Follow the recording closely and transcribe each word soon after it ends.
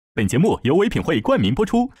本节目由唯品会冠名播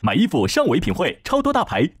出，买衣服上唯品会，超多大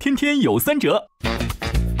牌，天天有3折。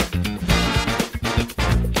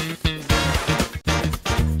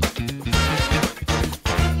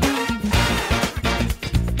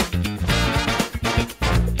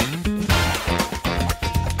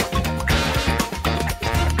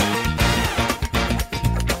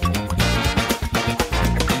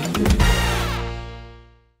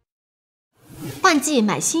换季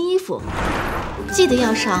买新衣服，记得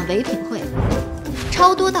要上唯品会，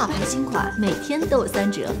超多大牌新款，每天都有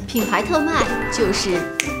3折，品牌特卖就是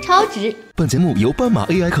超值。本节目由斑马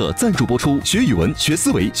AI 课赞助播出，学语文、学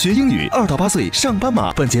思维、学英语，2到8岁上斑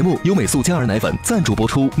马。本节目由美素佳儿奶粉赞助播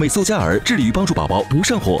出，美素佳儿致力于帮助宝宝不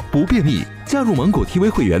上火、不便秘。加入芒果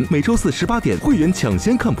TV 会员，每周4 18点，会员抢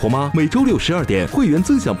先看婆妈；每周6 12点，会员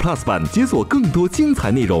尊享 Plus 版，解锁更多精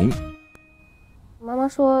彩内容。妈妈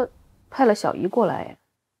说派了小姨过来。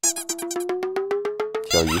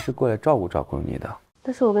小姨是过来照顾你的，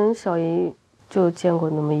但是我跟小姨就见过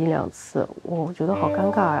那么1、2次，我觉得好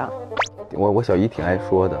尴尬呀。我小姨挺爱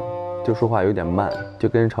说的，就说话有点慢，就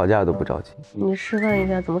跟人吵架都不着急。你示范一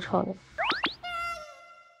下怎么吵的？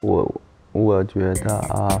我觉得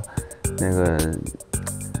啊，那个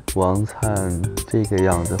王灿这个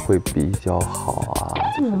样子会比较好啊。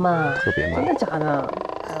这么慢？特别慢。真的假的？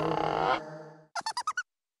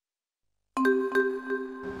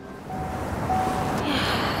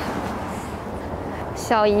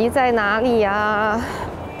小姨在哪里呀？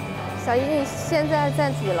小姨，你现在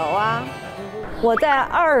在几楼啊？我在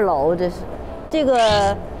2楼，这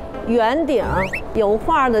个圆顶有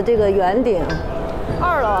画的这个圆顶。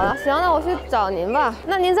2楼啊？行，那我去找您吧。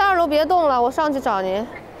那您在2楼别动了，我上去找您。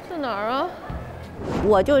在哪儿啊？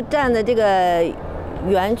我就站在这个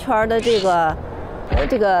圆圈的这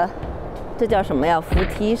叫什么呀？扶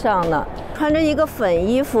梯上呢，穿着一个粉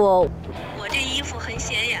衣服。我这衣服很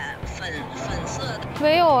显眼，粉色的。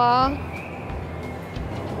没有啊，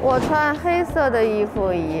我穿黑色的衣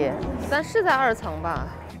服姨，咱是在2层吧？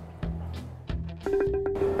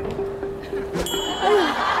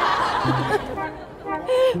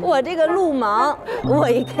我这个路盲，我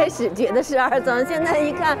一开始觉得是2层，现在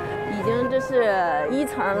一看已经这是1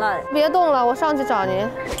层了。别动了，我上去找您。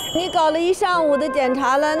你搞了一上午的检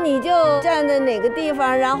查了，你就站在哪个地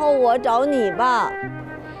方，然后我找你吧。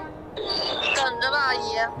等着吧，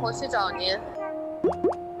姨，我去找您。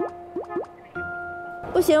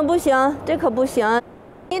不行不行，这可不行！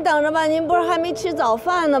你等着吧，您不是还没吃早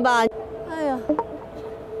饭呢吧？哎呀，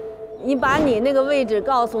你把你那个位置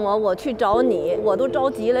告诉我，我去找你。我都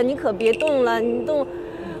着急了，你可别动了，你动，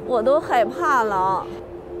我都害怕了。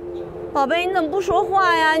宝贝，你怎么不说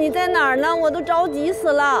话呀？你在哪儿呢？我都着急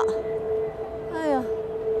死了。哎呀，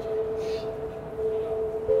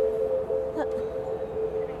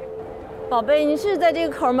宝贝，你是在这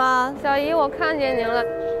个口吗？小姨，我看见您了。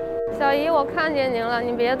小姨，我看见您了，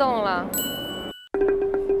你别动了。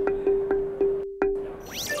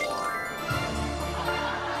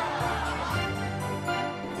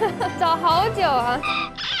找好久啊！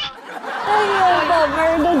哎呀，宝贝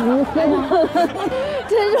儿，都急死我了，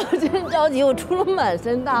真着急，我出了满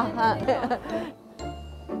身大汗。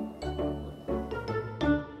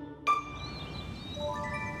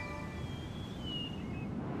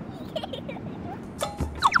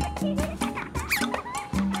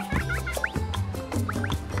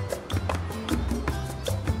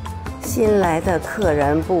新来的客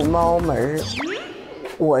人不猫门，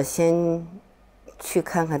我先去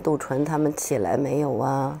看看杜淳他们起来没有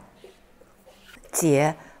啊？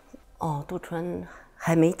姐，哦，杜淳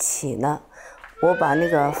还没起呢，我把那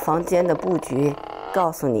个房间的布局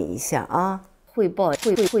告诉你一下啊，汇报一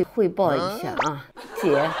下啊。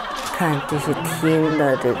姐，看这是厅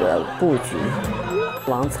的这个布局，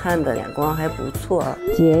王灿的眼光还不错。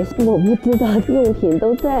姐，我不知道用品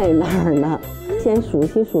都在哪儿呢。先熟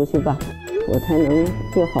悉吧，我才能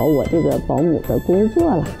做好我这个保姆的工作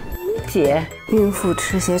了。姐，孕妇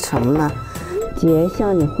吃些什么呢？姐，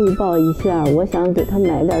向你汇报一下，我想给她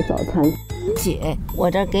买点早餐。姐，我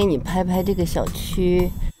这儿给你拍这个小区。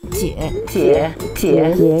姐，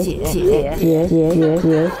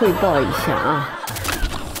汇报一下啊。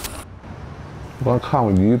我看我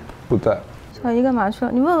鱼不在。小姨干嘛去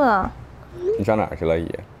了？你问问啊。你上哪儿去了，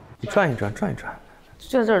姨？你转一转。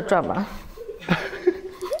就在这儿转吧。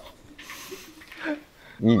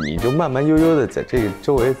你就慢慢悠悠的在这个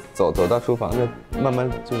周围走到厨房这，慢慢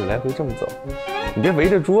就是来回这么走，你别围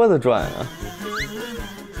着桌子转啊。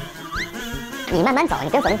你慢慢走，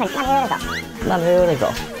你别走那么快，慢悠悠的走。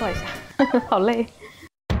坐一下，好累。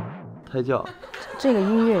胎教。这个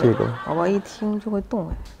音乐，这个宝宝一听就会动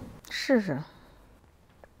哎，试试。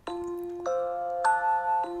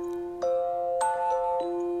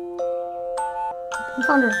你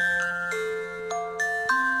放这儿。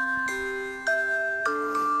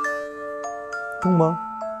动吗？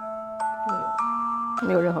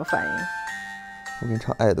没有任何反应。我给你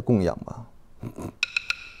唱《爱的供养》吧。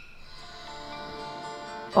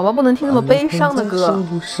宝宝不能听那么悲伤的歌，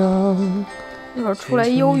一会儿出来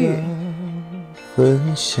忧郁。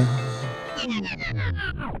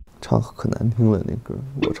唱可难听了，那歌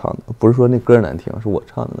我唱的，不是说那歌难听，是我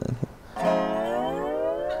唱的难听。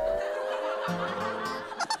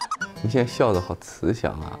你现在笑的好慈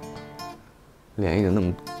祥啊，脸已经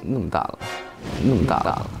那么大了，那么大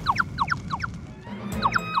了。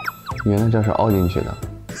原来这是凹进去的，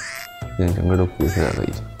脸整个都鼓起来了已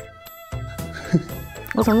经。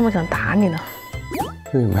我怎么那么想打你呢？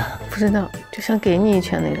为什么呀？不知道，就想给你一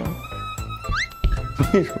拳那种。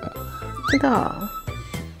为什么呀？不知道。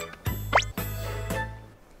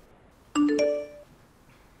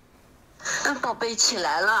宝贝起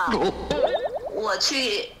来了，我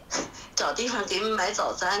去找地方给你买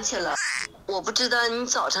早餐去了。我不知道你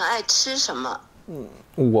早上爱吃什么。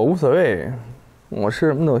我无所谓，我吃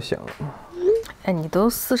什么都行。哎，你都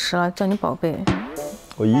40了，叫你宝贝。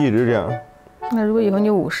我一直这样。那如果以后你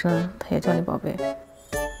50呢，他也叫你宝贝。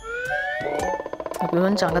比如说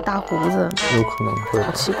你长个大胡子，有可能会。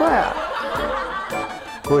好奇怪啊！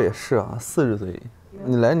我也是啊，40岁，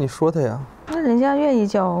你来你说他呀。那人家愿意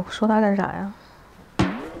叫，说他干啥呀？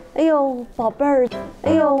哎呦，宝贝儿，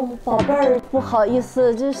哎呦，宝贝儿，不好意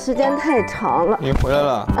思，这时间太长了。你回来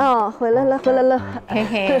了？啊，回来了，回来了。嘿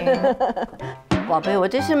嘿。宝贝，我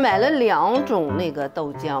这是买了2种那个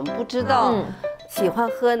豆浆，不知道喜欢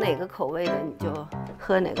喝哪个口味的你就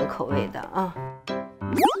喝哪个口味的啊。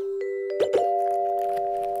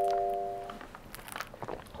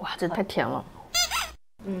哇，这太甜了。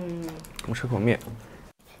我吃口面。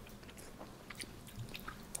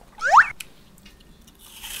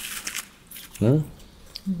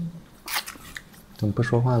怎么不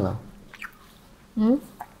说话了？怎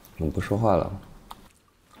么不说话了？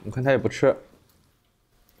我看他也不吃。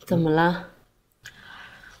怎么了？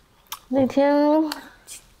那天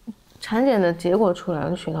产检的结果出来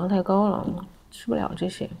了，血糖太高了，吃不了这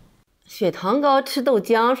些。血糖高吃豆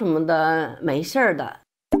浆什么的没事儿的。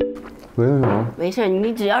为什么？没事，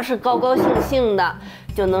你只要是高高兴兴的，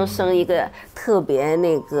就能生一个特别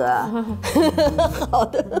那个好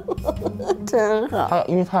的，真好。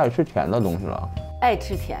因为他也吃甜的东西了，爱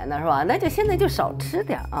吃甜的是吧？那就现在就少吃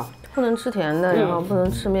点啊，不能吃甜的，然后不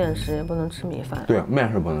能吃面食，也不能吃米饭。对，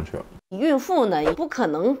面食不能吃。孕妇呢，也不可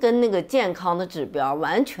能跟那个健康的指标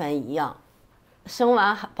完全一样，生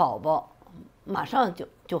完宝宝马上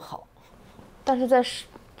就好，但是在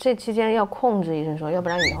这期间要控制，医生说，要不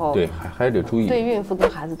然以后对还得注意，对孕妇跟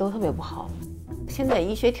孩子都特别不好。现在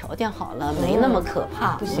医学条件好了，没那么可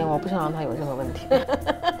怕。不行，我不想让他有任何问题。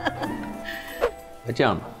那这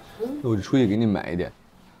样吧，那我就出去给你买一点，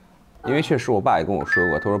因为确实我爸也跟我说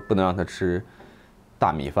过，他说不能让他吃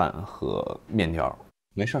大米饭和面条。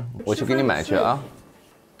没事，我去给你买去啊。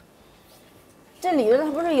这里面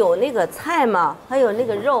它不是有那个菜吗？还有那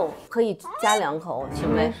个肉，可以加2口，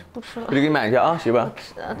行没？不吃了，我去给你买去啊，媳妇。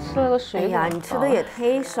吃了个水果。哎呀，你吃的也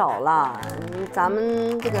太少了，咱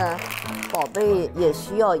们这个宝贝也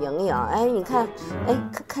需要营养。哎，你看，哎，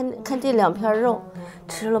看这2片肉，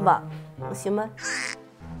吃了吧，行吗？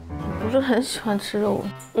不是很喜欢吃肉。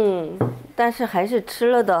但是还是吃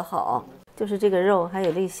了的好，就是这个肉，还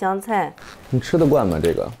有这个香菜。你吃得惯吗？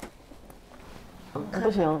这个？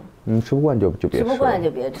不行。你吃不惯就别吃。吃不惯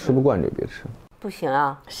就别吃。吃不惯就别吃。不行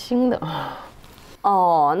啊。腥的。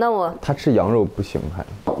哦，那我他吃羊肉不行，还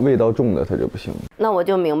味道重的他就不行。那我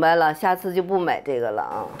就明白了，下次就不买这个了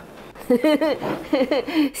啊。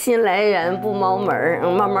新来人不猫门，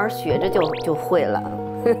慢慢学着就会了。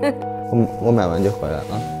我买完就回来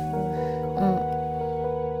啊。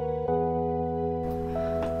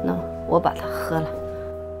那我把它喝了。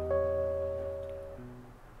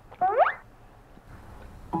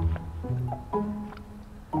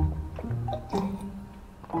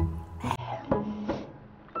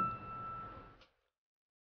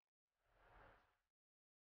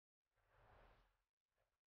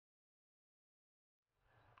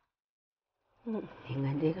你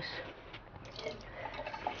看这个是。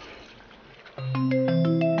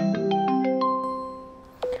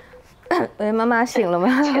喂，妈妈醒了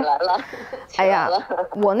吗？起来了。哎呀，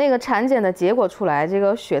我那个产检的结果出来，这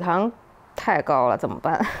个血糖太高了，怎么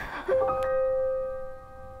办？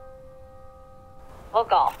多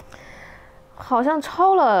高？好像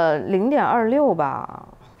超了0.26吧。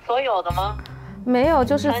所有的吗？没有，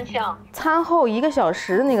就是3项。餐后1个小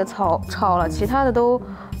时那个超了，其他的都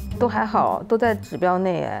还好，都在指标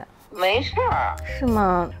内哎。没事儿。是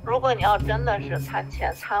吗？如果你要真的是餐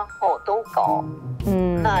前餐后都高，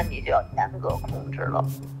那你就要严格控制了。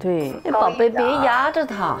对，宝贝别压着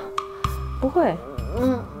他。不会，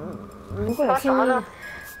不会。说什么呢？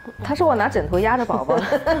他说我拿枕头压着宝宝。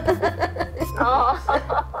哦，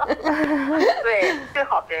对，最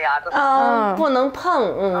好别压着他。不能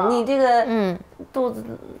碰。你这个肚子，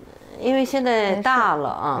因为现在大了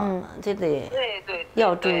啊，这得对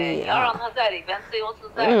要注意，要让他在里边自由自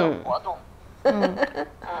在的活动。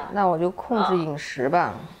那我就控制饮食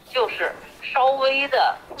吧。就是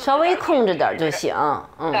稍微控制点就行。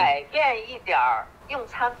改变一点用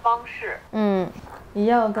餐方式。你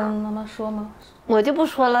要跟妈妈说吗？我就不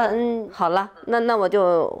说了。好了，那我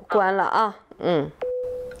就关了啊。哎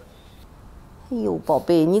呦，宝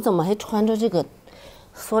贝，你怎么还穿着这个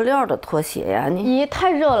塑料的拖鞋呀？你太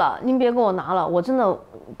热了，您别给我拿了，我真的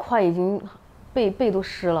快已经背都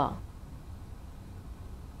湿了。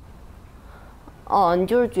哦，你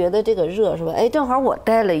就是觉得这个热是吧？哎，正好我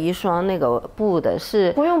带了一双那个布的，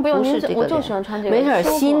是不用，是这个我就喜欢穿这个。没事，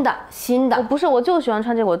新的。我不是，我就喜欢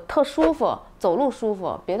穿这个，我特舒服，走路舒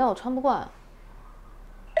服，别的我穿不惯。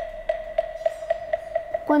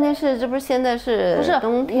关键是这不是现在是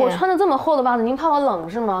冬天？我穿的这么厚的袜子，您怕我冷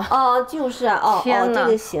是吗？哦，就是啊。哦，天哪，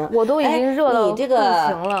这个行，我都已经热到不行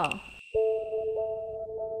了。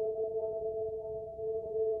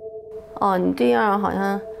哦，你这样好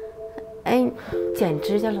像。哎，剪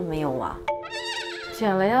指甲了没有啊？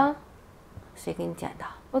剪了呀。谁给你剪的？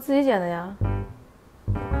我自己剪的呀。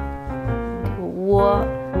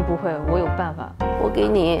你不会，我有办法。我给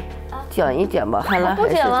你剪一剪吧。好了，不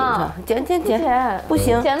剪了，剪，不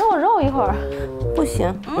行，剪得我肉一会儿。不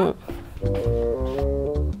行，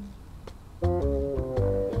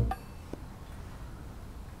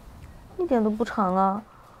一点都不长啊，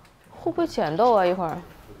会不会剪到啊？一会儿。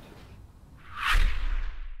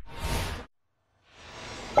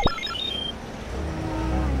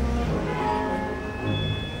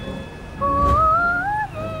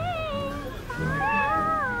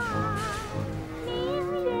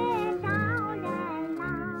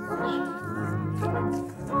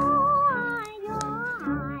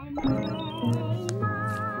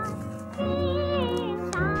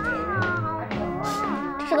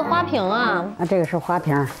花瓶啊！这个是花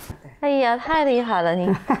瓶。哎呀，太厉害了！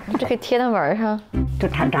你这可以贴在门上。就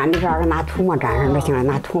它粘的这儿，拿涂抹粘上就行了，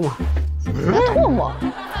拿涂抹。拿唾沫？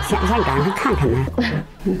先粘上看看呢。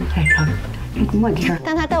再瞅，这抹的这儿。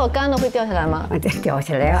但它待会干了会掉下来吗？掉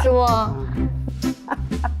下来了。是不？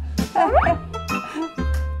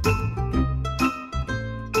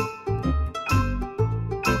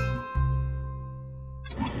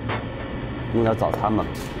弄点早餐吧。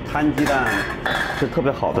摊鸡蛋是特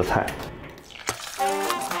别好的菜。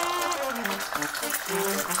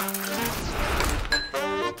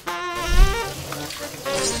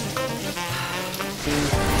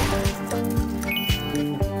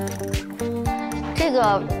这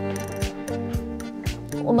个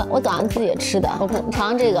我早上自己也吃的，我尝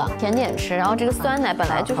尝这个甜点吃，然后这个酸奶本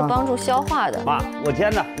来就是帮助消化的。妈，我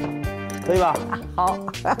煎的，可以吧？好，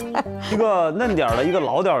一个嫩点的，一个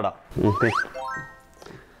老点的。对。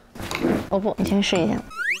我不，你先试一下。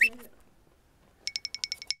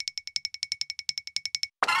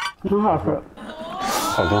很好吃，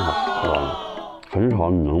好，真好，知道吗？很少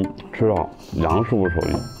你能吃到杨师傅手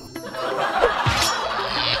艺。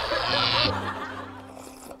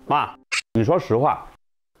妈，你说实话，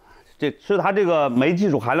这是他这个没技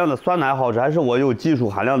术含量的酸奶好吃，还是我有技术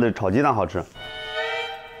含量的炒鸡蛋好吃？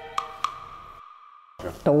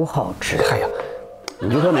都好吃。哎呀，你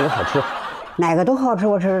就说哪个好吃？哪个都好吃，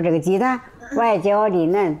我吃的这个鸡蛋外焦里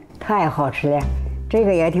嫩，太好吃了。这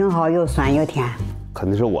个也挺好，又酸又甜。肯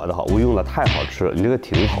定是我的好，我用了太好吃了，你这个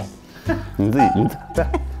挺好。你自己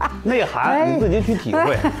内涵，你自己去体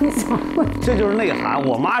会。这就是内涵。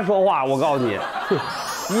我妈说话，我告诉你，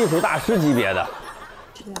艺术大师级别的。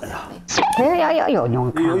哎呀，有，有。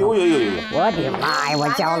我的妈呀！我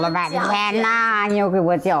教了半天呐，你又给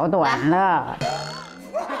我教短了。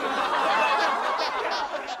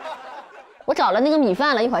我找了那个米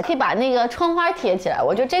饭了，一会儿可以把那个窗花贴起来，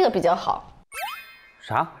我觉得这个比较好。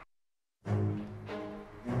啥？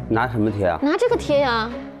拿什么贴啊？拿这个贴呀。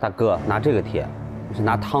大哥，拿这个贴，你是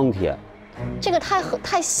拿汤贴。这个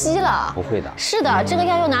太稀了。不会的。是的，这个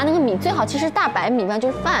要拿那个米，最好其实大白米饭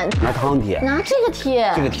就是饭。拿汤贴。拿这个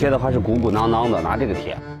贴。这个贴的话是鼓鼓囊囊的，拿这个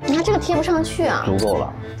贴。拿这个贴不上去啊。足够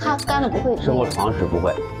了。它干了不会。生活常识不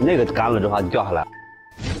会，那个干了之后就掉下来。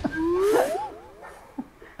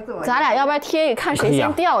咱俩要不然贴一看谁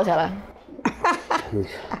先掉下来。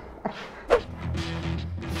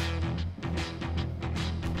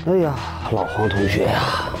哎呀，老黄同学呀，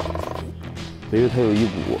因为他有一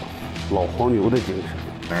股老黄牛的精神。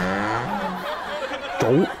轴。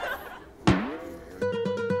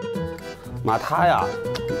妈，他呀，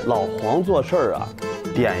老黄做事儿啊，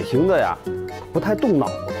典型的呀，不太动脑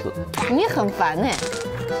子。你很烦呢。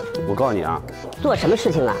我告诉你啊，做什么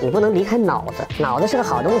事情啊，你不能离开脑子，脑子是个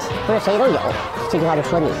好东西，不是谁都有。这句话就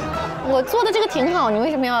说你。我做的这个挺好，你为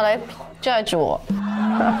什么要来judge我？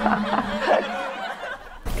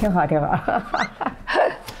挺好，挺好。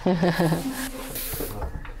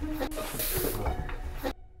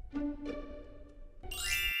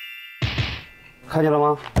看见了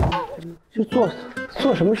吗？就做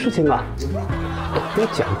什么事情啊，得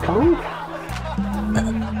讲方法。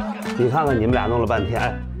你看看你们俩弄了半天，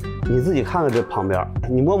哎，你自己看看这旁边，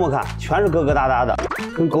你摸摸看，全是疙疙瘩瘩的，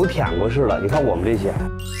跟狗舔过似的。你看我们这些，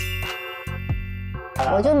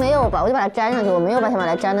我就没有把，我就把它粘上去，我没有把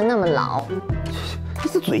它粘的那么牢。你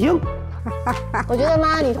这嘴硬。我觉得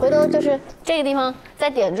妈，你回头就是这个地方再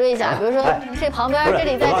点缀一下，比如说这旁边这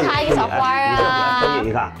里再插一个小花啊，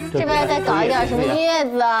你看这边再搞一点什么叶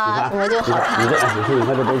子啊，什么就好看。你说你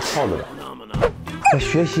看这都是翘着的，在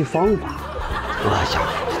学习方法。哎呀，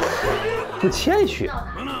不谦虚。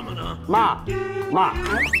妈，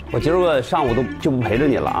我今儿个上午就不陪着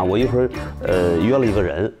你了啊，我一会儿约了一个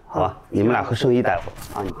人，好吧？你们俩和圣依待会儿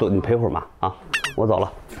啊，你陪会儿妈啊，我走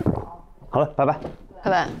了。好了，拜拜。拜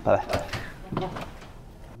拜，拜拜。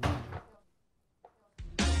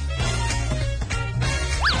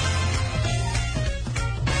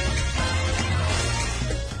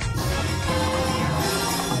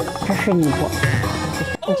这是你不？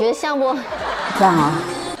你觉得像不？像啊。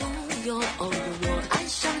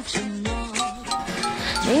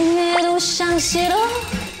音乐都像写了，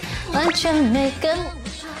完全没跟。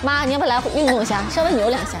妈，你要不要来运动一下？稍微扭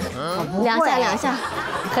2下，2下，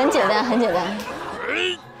很简单，很简单。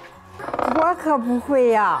我可不会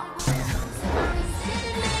呀。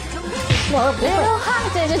我不会。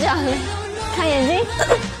对，就这样，看眼睛，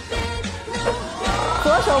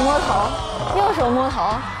左手摸头，右手摸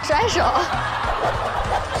头，甩手，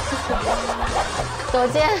抖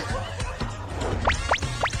肩，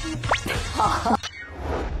好，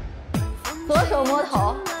左手摸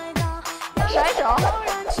头，甩手，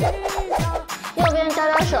右边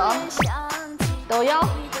招手，抖腰，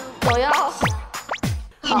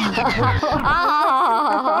好，好。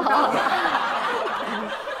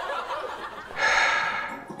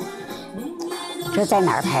这在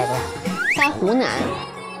哪儿拍的？在湖南，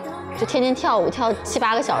就天天跳舞，跳7、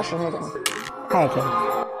8个小时那种。太挺。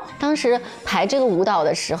当时排这个舞蹈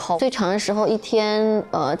的时候，最长的时候一天，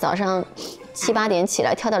早上7、8点起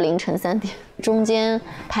来，跳到凌晨3点。中间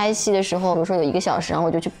拍戏的时候，比如说有1个小时，然后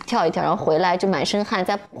我就去跳一跳，然后回来就满身汗，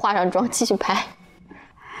再化上妆继续拍。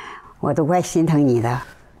我都怪心疼你的。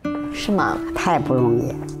是吗？太不容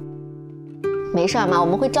易。没事妈，我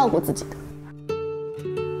们会照顾自己的。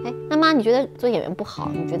哎，那妈，你觉得做演员不好？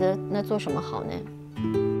你觉得那做什么好呢？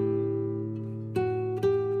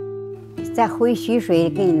再回徐水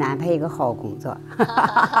给你安排一个好工作，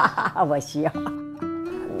我需要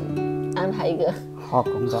安排一个好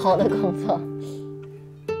工作，好的工作。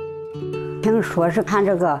听说是看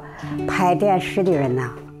这个拍电视的人呐，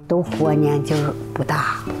都活年纪不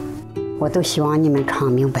大，我都希望你们长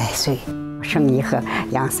命百岁。圣依和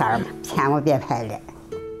杨三儿们，千万别拍了。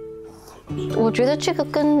我觉得这个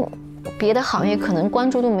跟别的行业可能关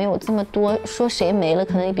注度没有这么多，说谁没了，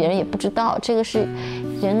可能别人也不知道。这个是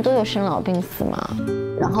人都有生老病死嘛，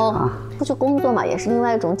然后出去工作嘛，也是另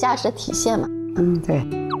外一种价值的体现嘛。对。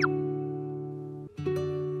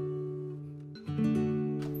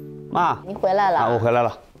妈，你回来了。啊，我回来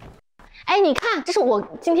了。哎，你看，这是我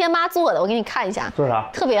今天妈做的，我给你看一下。做啥？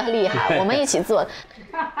特别厉害，我们一起做的。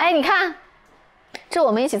哎，你看，这是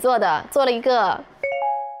我们一起做的，做了一个。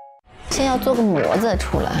先要做个模子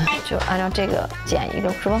出来，就按照这个剪一个，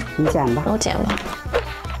是吧？你剪吧，我剪吧。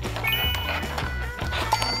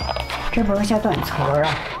这不是小短粗啊？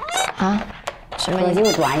啊？什么意思？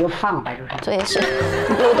又短又胖吧，就是。对，是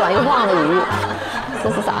又短又胖的鱼。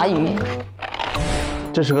这是啥鱼？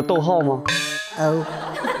这是个逗号吗？哦。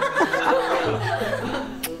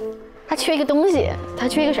它缺一个东西，它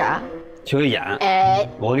缺一个啥？缺个眼。哎，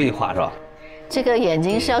我给你画是吧？这个眼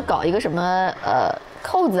睛是要搞一个什么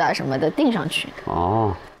扣子啊什么的钉上去。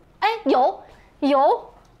哦。哎，有。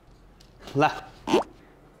来，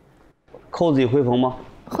扣子你会缝吗？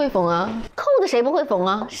会缝啊，扣子谁不会缝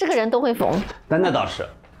啊？是个人都会缝。那倒是，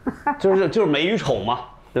就是美与丑嘛，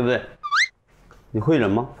对不对？你会人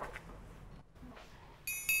吗？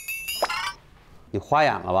你花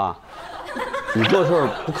眼了吧？你做事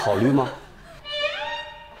不考虑吗？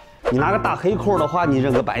你拿个大黑扣的话，你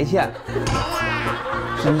整个白线，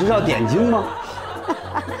你这是要点睛吗？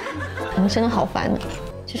你们真的好烦的，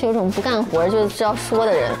就是有种不干活就知道说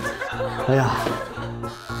的人。哎呀，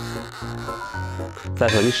再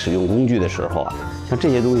说你使用工具的时候啊，像这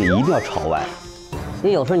些东西一定要朝外，因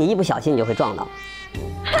为有时候你一不小心你就会撞到。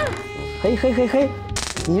嘿嘿嘿嘿，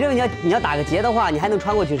你认为你要打个结的话，你还能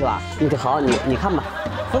穿过去是吧？你好，你看吧，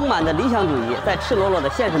丰满的理想主义在赤裸裸的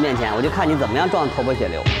现实面前，我就看你怎么样撞头破血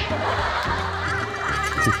流。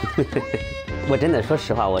我真的说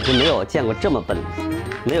实话，我就没有见过这么笨，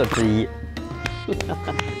没有之一。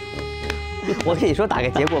我跟你说打个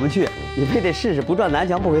结过不去，你非得试试，不撞南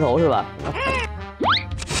墙不回头是吧？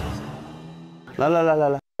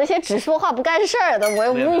来，那些只说话不干事儿的，我也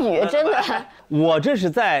无语，真的。我这是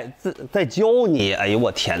在教你，哎呦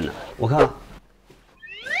我天哪！我看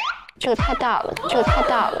这个太大了，这个太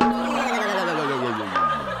大了，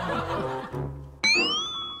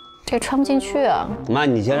这个穿不进去啊。妈，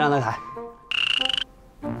你先让他开。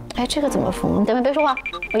哎，这个怎么缝？你等会别说话，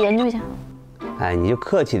我研究一下。哎，你就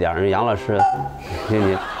客气点，杨老师，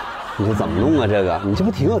你这怎么弄啊？这个你这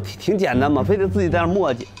不挺简单吗？非得自己在那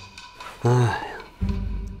磨叽。哎呀，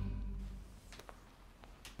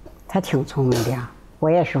他挺聪明的呀，我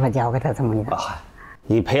也是我教给他这么一个。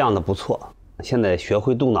你培养的不错，现在学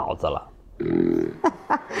会动脑子了。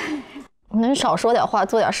能少说点话，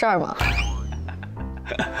做点事儿吗？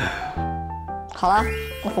好了，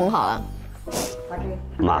我缝好了。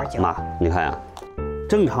妈，你看呀，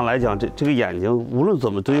正常来讲，这个眼睛无论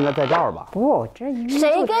怎么都应该在这儿吧？不，这鱼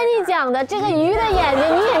谁跟你讲的？这个鱼的眼睛，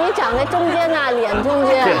你眼睛长在中间呐，脸中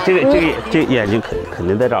间。这眼睛肯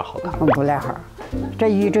定在这儿好看。不赖好，这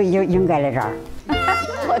鱼就应该在这儿。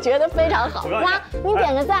我觉得非常好。妈，你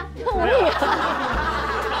点个赞，我那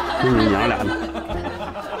个。你娘俩呢？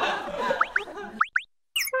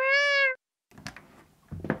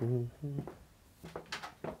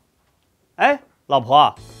哎，老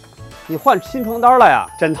婆，你换新床单了呀？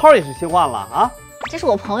枕套也是新换了啊？这是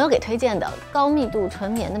我朋友给推荐的高密度纯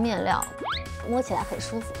棉的面料，摸起来很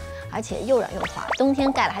舒服，而且又软又滑，冬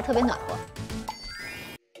天盖了还特别暖和。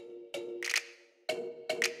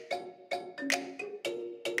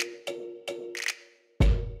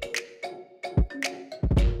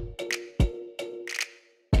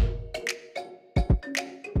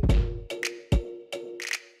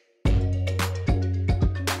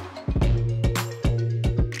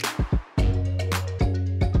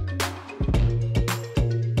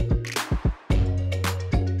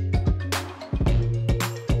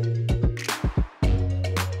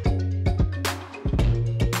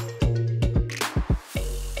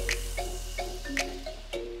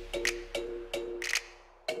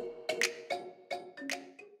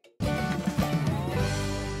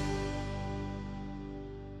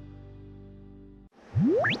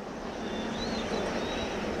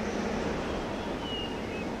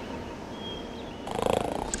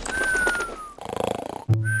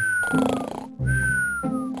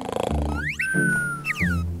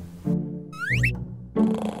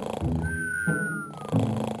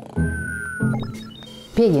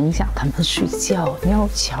别影响他们睡觉，悄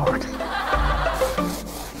悄的。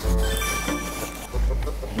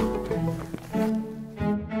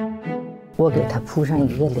我给他铺上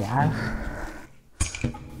一个帘儿，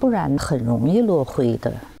不然很容易落灰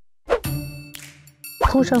的。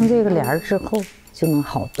铺上这个帘儿之后，就能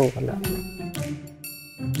好多了。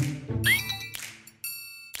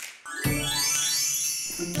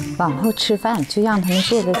往后吃饭就让他们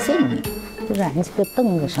坐得近一点。不然这个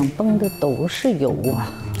凳子上崩的都是油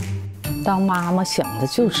啊！当妈妈想的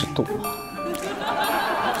就是多。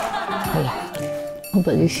哎呀，我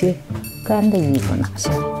把这些干的衣服拿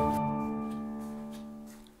下来。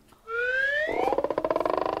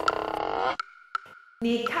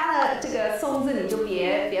你看了这个松子，你就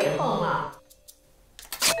别碰了。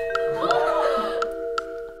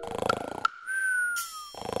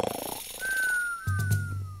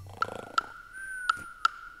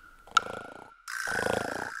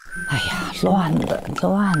哎呀，乱的，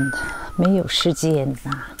没有时间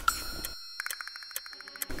呐，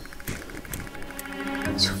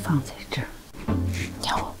就放在这儿，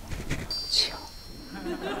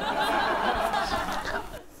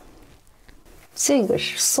这个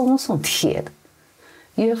是松松贴的，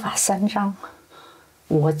约法三章，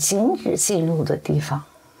我今日进入的地方，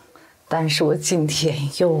但是我今天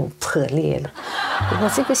又破裂了，我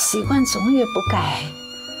这个习惯总也不改，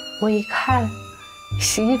我一看。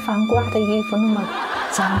洗衣房挂的衣服那么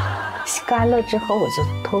脏，洗干了之后我就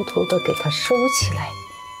偷偷的给它收起来。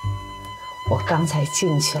我刚才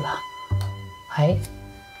进去了，哎，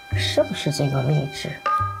是不是这个位置？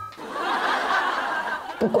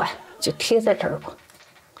不管，就贴在这儿吧。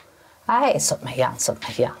爱怎么样怎么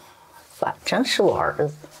样，反正是我儿子。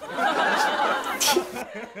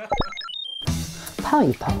泡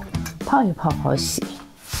一泡，泡一泡好洗。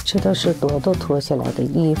这都是朵朵脱下来的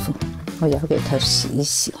衣服，我要给他洗一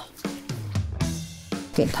洗，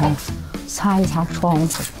给他擦一擦窗户。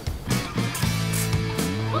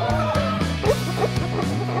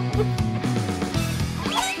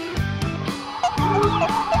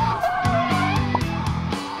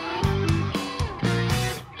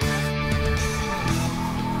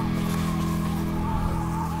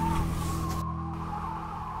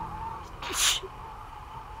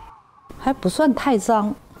还不算太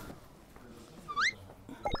脏。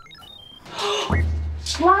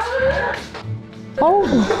哇！哦！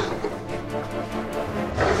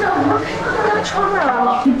在窗来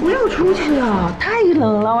了，你不要出去了，太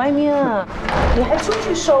冷了外面，你还出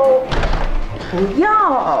去收？不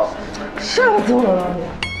要，吓死我了！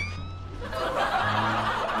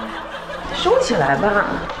收起来吧。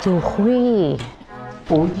就会。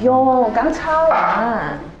不用，刚擦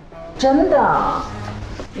完，真的。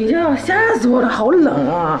你这样吓死我了，好冷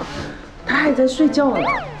啊！他还在睡觉呢。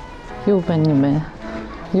又被你们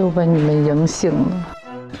迎醒了。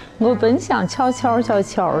我本想悄悄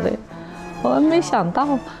的，我没想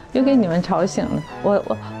到又给你们吵醒了。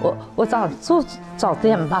我早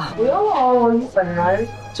点吧。不用哦，我本来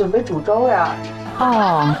准备煮粥呀。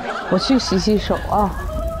哦，我去洗手啊。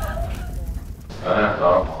哎，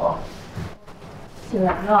早上好。醒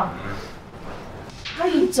来了。他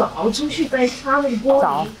一早出去在擦那个玻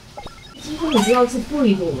璃。今天你不要吃玻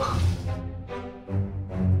璃肚吗？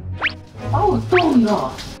把我冻的。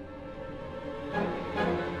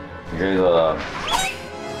你这个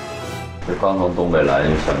是刚从东北来就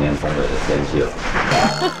想念东北的天气了。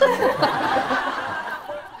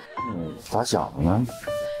咋想的呢？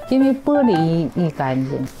因为玻璃一干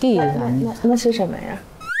净，地一干净。那是什么呀？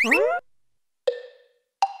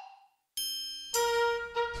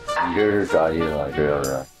你这是啥意思啊？这要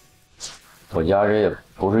是我家这也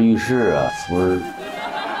不是浴室啊，不是。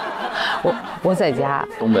我在家。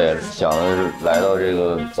东北想的是来到这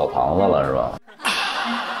个澡堂子了是吧？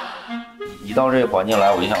一到这个环境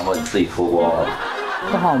来，我就想把你自己脱光了。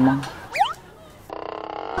不好吗？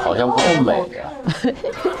好像不够美呀。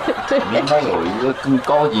你应该有一个更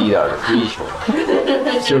高级一点的追求，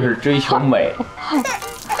就是追求美。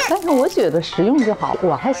但是我觉得实用就好。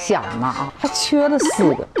我还想呢啊，还缺了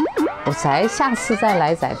4个，我下次再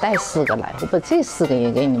来再带4个来，我把这4个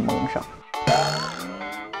也给你蒙上。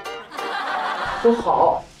不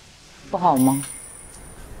好，不好吗？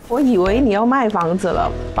我以为你要卖房子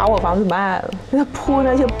了，把我房子卖了，那铺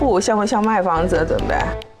那些布像不像卖房子？怎么办？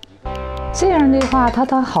这样的话，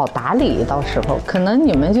它好打理，到时候可能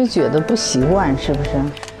你们就觉得不习惯，是不是？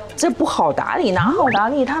这不好打理，哪好打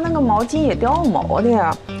理？它那个毛巾也掉毛的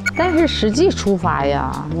呀。但是实际出发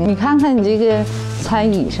呀，你看看你这个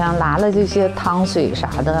餐椅上拿了这些汤水啥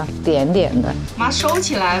的，点点的。妈，收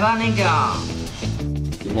起来吧，那个。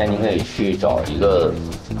今天你可以去找一个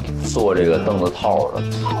做这个凳子套的。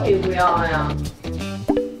套也不要了呀。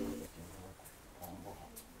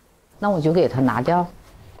那我就给它拿掉。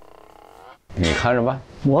你看着办。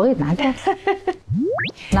我给拿掉，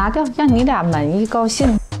拿掉，让你俩满意高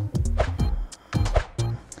兴。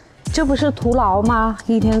这不是徒劳吗？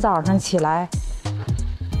一天早上起来，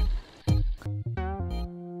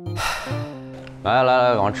来，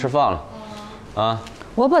赶快吃饭了，啊！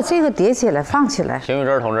我把这个叠起来放起来。邢玉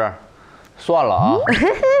珍同志，算了啊，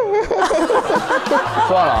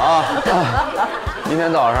算了啊！今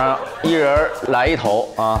天早上一人来1头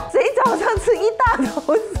啊！谁早上吃1大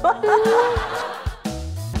头算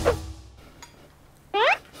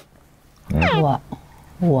了？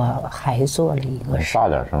我还做了一个大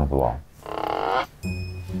点声说。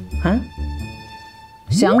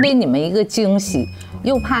想给你们一个惊喜，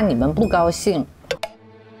又怕你们不高兴。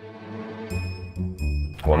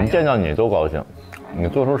我们见到你都高兴，你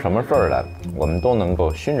做出什么事儿来，我们都能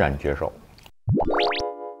够欣然接受。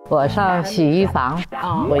我上洗衣房，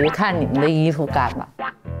我一看你们的衣服干了，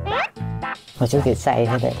我就给摘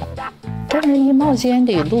下来了。但是衣帽间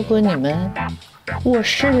里路过你们卧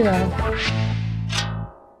室啊。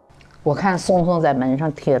我看松松在门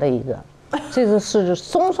上贴了一个，这个是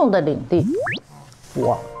松松的领地，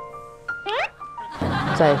我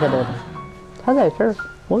摘下来了，他在这儿，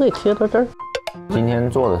我给贴到这儿。今天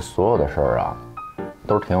做的所有的事儿啊，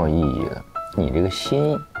都是挺有意义的。你这个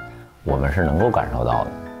心，我们是能够感受到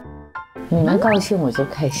的。你们高兴我就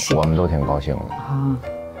开心，我们都挺高兴的啊。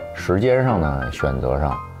时间上呢，选择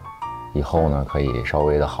上，以后呢可以稍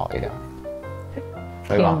微的好一点，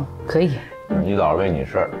可以吧？可以。一早为你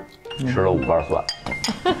事儿。吃了5瓣蒜。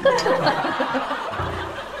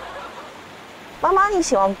妈妈，你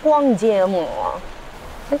喜欢逛街吗？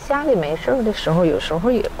在家里没事的时候，有时候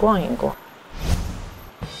也逛一逛。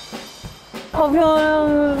好漂亮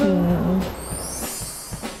啊！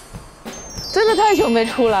真的太久没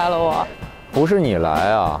出来了我。不是你来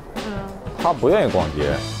啊，他不愿意逛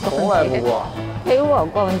街，从来不逛。陪我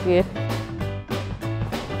逛街。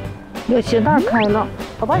有鞋带开了，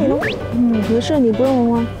我帮你弄。没事，你不用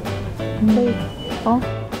吗？可以。哦。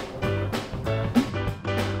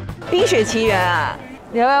冰雪奇缘啊！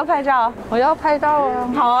你要不要拍照？我要拍照啊！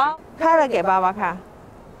好啊，拍了给爸爸看。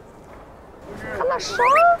看他手，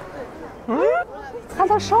看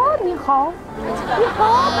他手，你好，你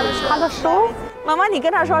好，看他手。妈妈，你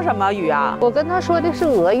跟他说什么语啊？我跟他说的是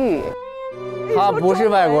俄语。他不是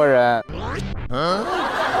外国人，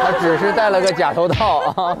他只是戴了个假头套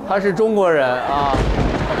啊，他是中国人啊。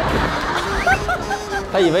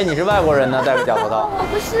他以为你是外国人呢，戴个假头套。我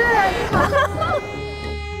不是，你好。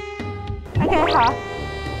 OK， 好。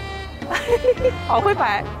好会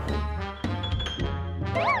摆。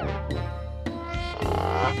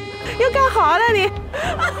又干好了你。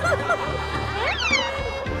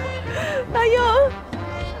哎呦。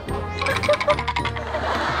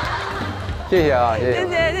谢谢啊，谢谢。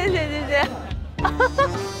谢谢。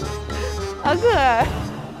好可爱。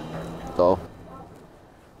走。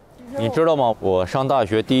你知道吗？我上大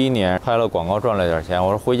学第1年拍了广告赚了点钱，我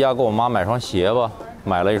说回家给我妈买双鞋吧，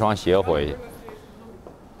买了一双鞋回去。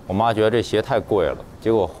我妈觉得这鞋太贵了，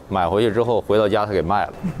结果买回去之后回到家她给卖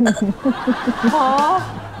了。好。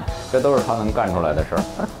这都是她能干出来的事儿，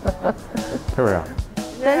是不是？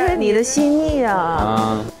但是你的心意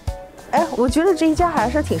啊。哎，我觉得这一家还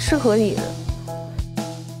是挺适合你的。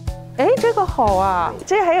哎，这个好啊，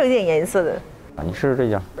这还有一点颜色的。啊，你试试这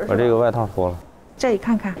件，把这个外套脱了。这里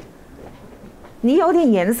看看，你有点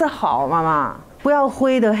颜色好，妈妈，不要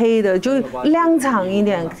灰的黑的，就亮场一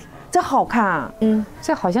点，这好看。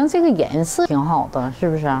这好像这个颜色挺好的，是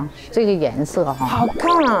不是啊？这个颜色哈，好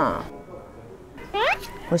看啊。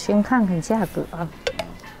我先看看价格。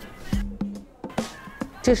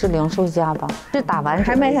这是零售价吧？这打完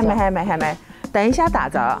还没，等一下打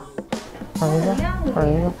折。儿子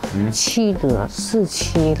，7折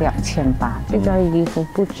，4728，这件衣服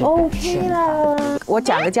不止。OK 了，我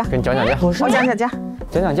讲个价，给你讲讲价，我讲讲价，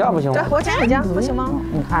讲价不行吗？对，我讲讲价，不行吗？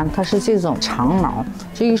你看它是这种长毛，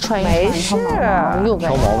这一穿没事，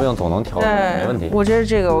挑毛病总能挑，没问题。我觉得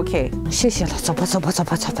这个 OK。谢谢了，走吧。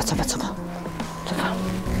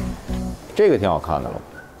这个挺好看的了。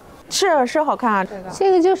是好看啊，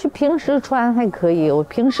这个就是平时穿还可以，我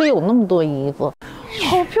平时有那么多衣服。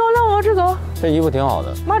好漂亮啊，这个。这衣服挺好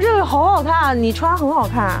的。妈，这个好好看，你穿很好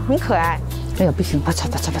看，很可爱。哎呀，不行，走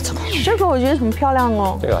吧。这个我觉得很漂亮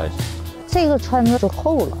哦。这个还行。这个穿着就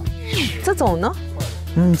厚了。这种呢？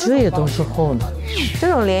这也都是厚的。这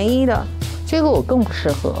种连衣的，这个我更不适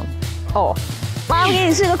合。哦，妈，我给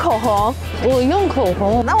你试个口红。我用口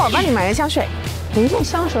红，那我帮你买个香水。不用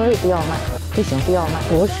香水也不要买，不行，不要买，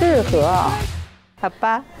不适合。好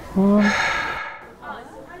吧。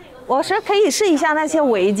我是可以试一下那些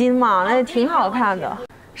围巾嘛，那挺好看的。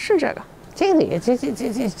是这个，这个也这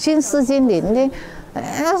金丝金鳞的，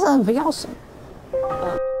不要死。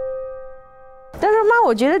但是妈，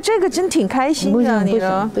我觉得这个真挺开心的，你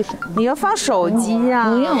呢？不行，你要放手机呀。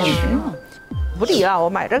不用，不理了，我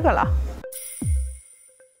买这个了。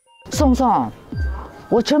宋，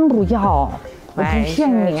我真不要。我不骗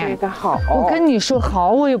你，这个好。我跟你说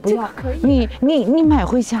好，我也不要。你买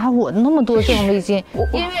回家，我那么多这种围巾，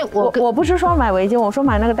因为我不是说买围巾，我说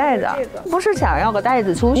买那个袋子，不是想要个袋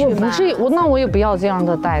子出去吗？不是，那我也不要这样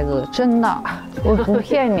的袋子，真的，我不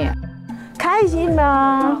骗你。开心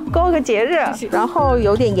的，过个节日，然后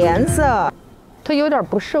有点颜色，它有点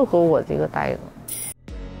不适合我这个袋子。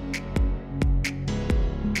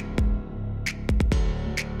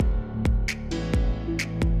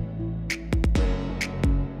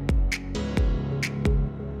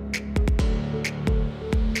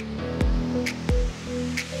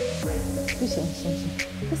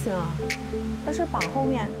不行啊，但是绑后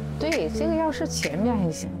面。对，这个要是前面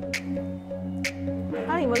还行。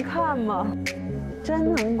让你们看嘛，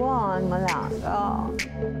真能逛啊，你们两个。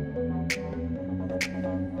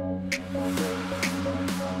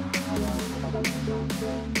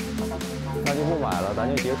那就不买了，咱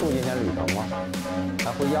就结束今天旅程吧，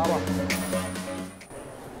咱回家吧。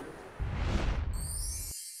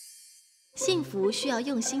幸福需要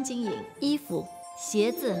用心经营，衣服、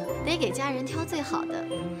鞋子得给家人挑最好的，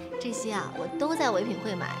这些啊我都在唯品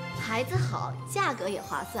会买，牌子好，价格也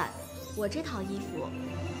划算。我这套衣服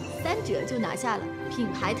3折就拿下了，品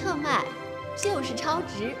牌特卖，就是超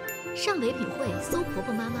值。上唯品会搜婆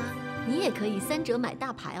婆妈妈，你也可以3折买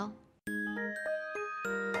大牌哦。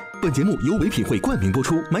本节目由唯品会冠名播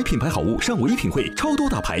出，买品牌好物上唯品会，超多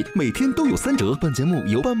大牌，每天都有3折。本节目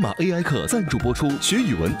由斑马 AI 课赞助播出，学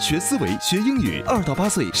语文、学思维、学英语，2到8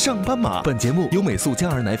岁上斑马。本节目由美素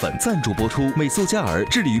佳儿奶粉赞助播出，美素佳儿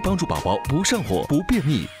致力于帮助宝宝不上火、不便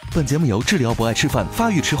秘。本节目由治疗不爱吃饭、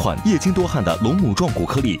发育迟缓、夜经多汗的龙母壮骨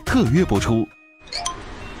颗粒特约播出。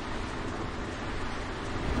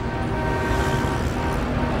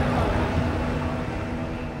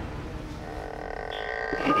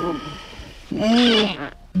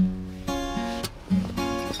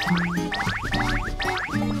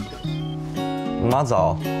妈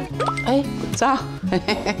早。哎，早。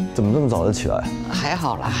怎么这么早就起来？还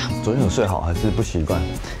好啦。昨天有睡好还是不习惯？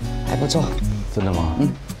还不错。真的吗？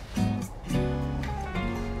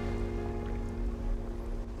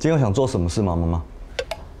今天有想做什么事吗，妈妈？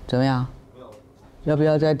怎么样？要不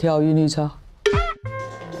要再跳韵律操？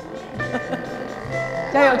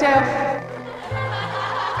加油加油！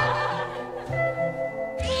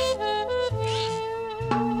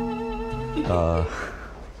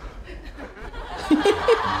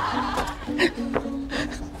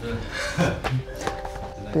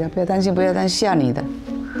不要担心，不要担心，吓你的，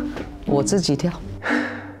我自己跳。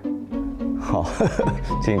好，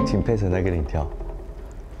请佩岑再给你跳。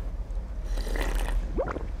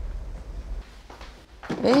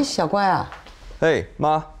哎，小乖啊。哎，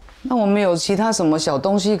妈。那我们有其他什么小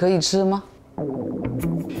东西可以吃吗？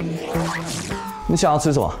你想要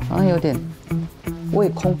吃什么？好像有点胃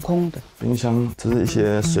空空的。冰箱这是一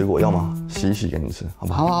些水果，要吗？洗一洗给你吃，好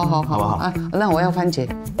不好？好啊，那我要番茄。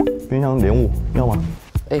冰箱莲雾要吗？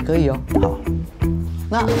哎，可以哦。好，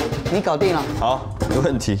那你搞定了。好，没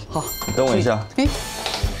问题。好，等我一下。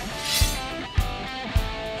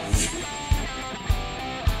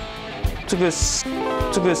这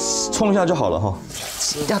个冲一下就好了哈。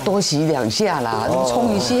要多洗2下啦，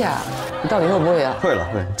冲一下。你到底会不会啊？会了，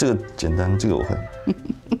会。这个简单，这个我会。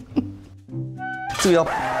这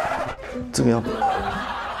个要。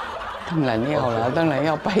当然要了，当然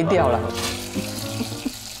要掰掉了。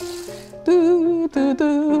嘟嘟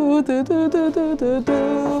嘟嘟嘟嘟嘟嘟嘟。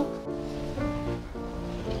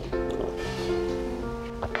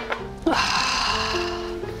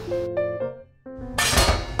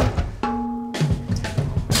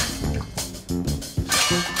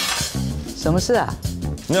什么事啊？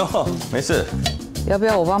没有，没事。要不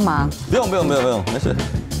要我帮忙？不用，没事。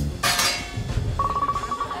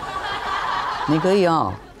你可以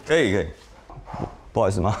哦。可以。不好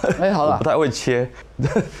意思妈。哎，好了，不太会切，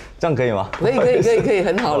这样可以吗？可以，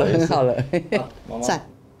很好了。赞。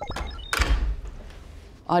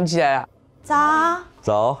啊，你起来了。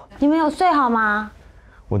早。你们有睡好吗？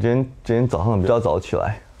我今天早上比较早起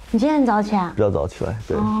来。你今天很早起来？比较早起来，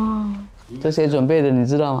对。哦。这谁准备的？你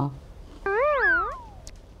知道吗？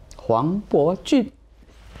黄柏俊。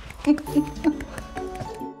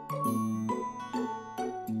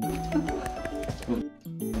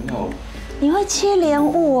你会切莲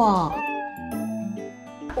雾哦？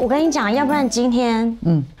我跟你讲，要不然今天，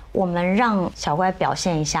我们让小乖表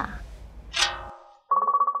现一下。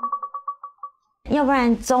要不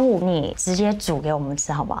然中午你直接煮给我们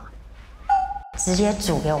吃好不好？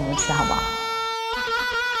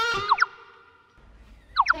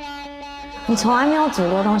你从来没有煮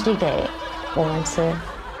过东西给我们吃，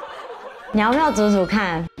你要不要煮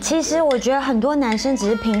看？其实我觉得很多男生只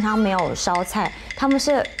是平常没有烧菜，他们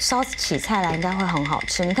是烧起菜来应该会很好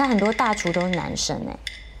吃。你看很多大厨都是男生哎。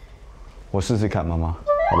我试试看，妈妈，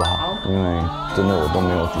好不好？因为真的我都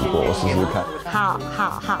没有煮过，我试试看。好。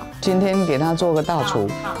今天给他做个大厨。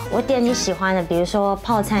好，我点你喜欢的，比如说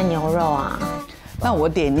泡菜牛肉啊。那我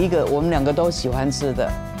点一个我们2个都喜欢吃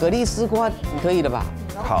的蛤蜊丝瓜，可以了吧？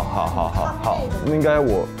好，应该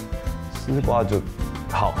我丝瓜就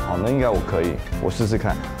好，那应该我可以，我试试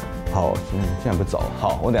看。好，现在不早，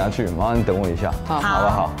好，我等下去，麻烦你等我一下，好不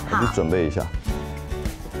好？我去准备一下。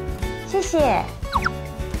谢谢。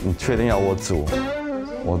你确定要我煮？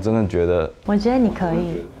我真的觉得。我觉得你可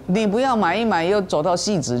以。你不要买一买又走到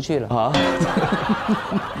细致去了啊！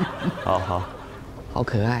好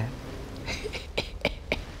可爱。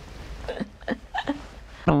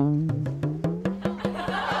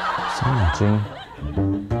伤脑筋，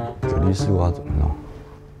蛤蜊丝瓜怎么弄？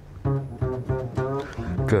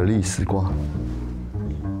蛤蜊丝瓜，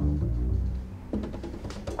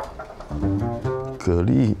蛤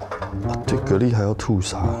蜊，对，蛤蜊还要吐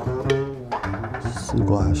沙，丝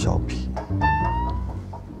瓜还要削皮，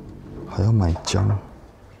还要买姜。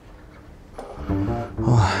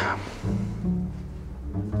哎。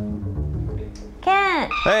Ken。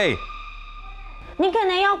哎。你可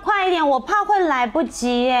能要快一点，我怕会来不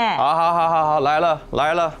及耶。好，来了。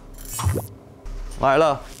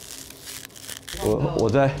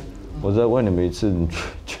我再问你们一次，你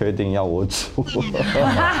确定要我煮？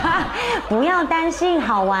不要担心，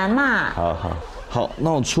好玩嘛。好，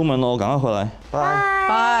那我出门喽，赶快回来，拜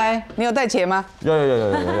拜。你有带钱吗？有，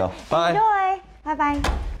拜。对，拜拜。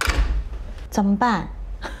怎么办？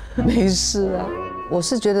没事啊，我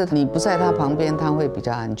是觉得你不在他旁边，他会比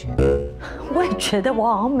较安全。我也觉得我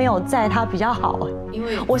好像没有在他比较好，因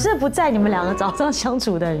为我是不在，你们两个早上相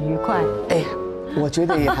处得很愉快。哎，我觉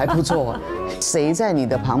得也还不错。谁在你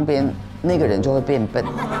的旁边，那个人就会变笨。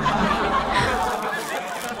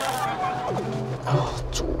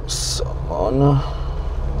煮什么呢？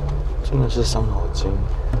真的是伤脑筋。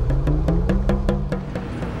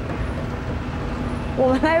我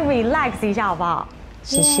们来 relax 一下好不好？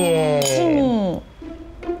谢谢。谢你。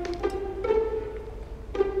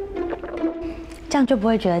这样就不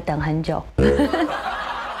会觉得等很久。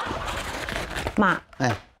妈，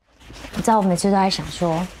你知道我每次都在想说，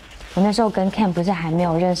我那时候跟 Ken 不是还没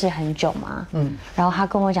有认识很久吗？然后他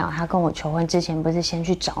跟我讲，他跟我求婚之前不是先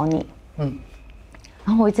去找你？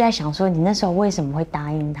然后我一直在想说，你那时候为什么会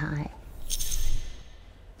答应他？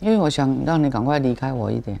因为我想让你赶快离开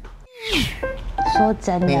我一点。说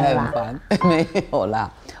真的啦，没有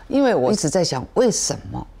啦，因为我一直在想，为什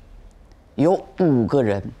么有5个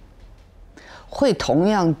人会同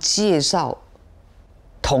样介绍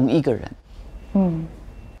同一个人？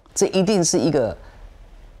这一定是一个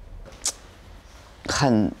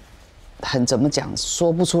很怎么讲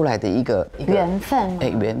说不出来的一个缘分。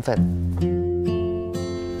缘分。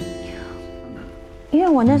因为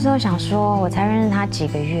我那时候想说，我才认识他几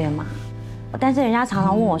个月嘛。但是人家常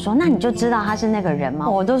常问我说：“那你就知道他是那个人吗？”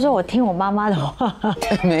我都说我听我妈妈的话。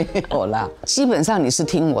没有啦，基本上你是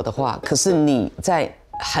听我的话，可是你在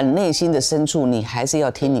很内心的深处，你还是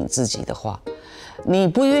要听你自己的话。你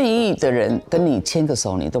不愿意的人跟你牵个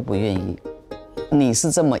手，你都不愿意。你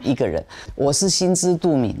是这么一个人，我是心知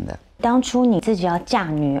肚明的。当初你自己要嫁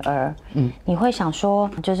女儿，你会想说，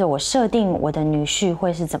就是我设定我的女婿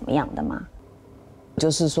会是怎么样的吗？就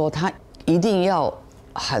是说他一定要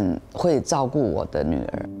很会照顾我的女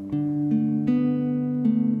儿，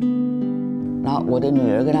然后我的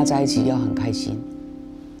女儿跟他在一起要很开心。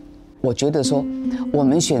我觉得说，我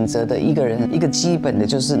们选择的一个人，一个基本的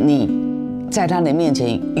就是你在他的面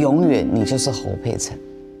前，永远你就是侯佩岑，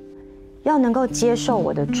要能够接受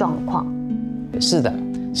我的状况。是的，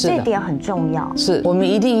这点很重要。是我们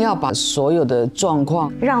一定要把所有的状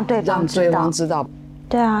况让对方知道。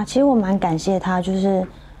对啊，其实我蛮感谢他，就是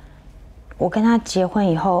我跟他结婚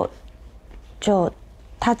以后，就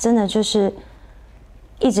他真的就是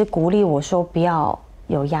一直鼓励我说不要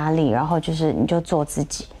有压力，然后就是你就做自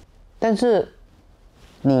己。但是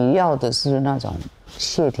你要的是那种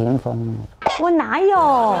谢霆锋，我哪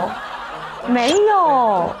有？没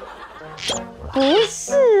有，不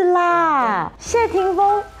是啦，谢霆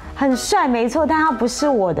锋很帅没错，但他不是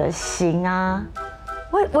我的型啊。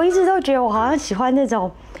我一直都觉得我好像喜欢那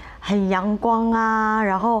种很阳光啊，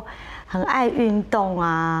然后很爱运动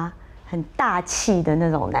啊，很大气的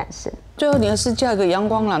那种男生。最后你要是嫁个阳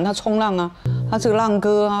光男，他冲浪啊，他是个浪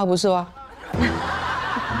哥啊，不是吗？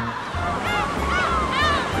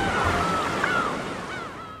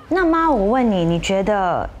那妈，我问你，你觉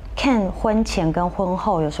得 Ken 婚前跟婚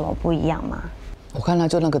后有什么不一样吗？我看他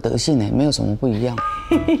就那个德性呢，没有什么不一样。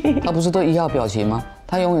他不是都1号表情吗？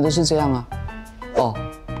他永远都是这样啊。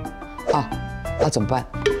那怎么办？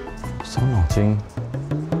伤脑筋。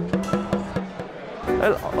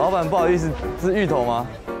老板不好意思，是芋头吗？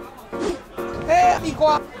地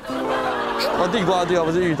瓜。地瓜对啊，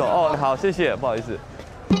不是芋头。好，谢谢，不好意思。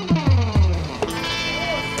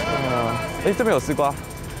这边有丝瓜。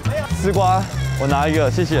丝瓜我拿一个，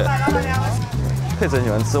谢谢。佩岑喜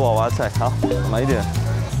欢吃娃娃菜，好，买一点。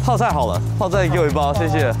泡菜好了，泡菜给我1包，谢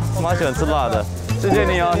谢。我妈喜欢吃辣的，谢谢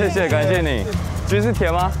你哦，谢谢，感谢你。橘是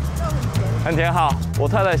甜吗？很甜，好。我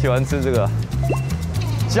太太喜欢吃这个。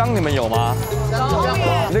姜你们有吗？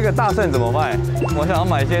那个大蒜怎么卖？我想要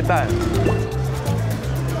买一些蛋。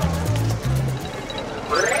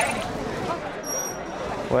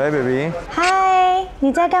喂 ，baby。嗨，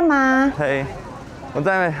你在干嘛？嘿，我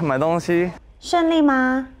在买东西。顺利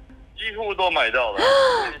吗？几乎都买到了。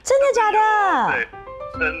真的假的？对，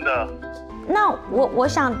真的。那我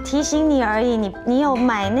想提醒你而已，你有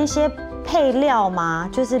买那些配料吗？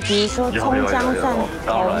就是比如说葱姜蒜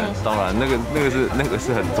头那些。当然，那个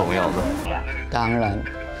是很重要的。当然。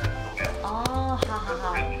哦，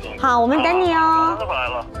好，我们等你哦。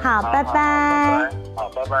好，拜拜。好，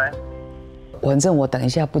拜拜。反正我等一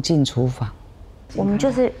下不进厨房。我们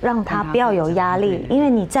就是让他不要有压力，因为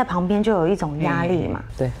你在旁边就有一种压力嘛。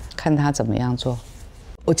对，看他怎么样做。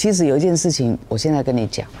我其实有一件事情，我现在跟你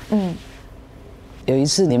讲。有一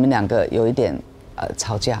次你们两个有一点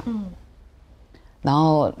吵架，然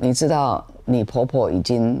后你知道你婆婆已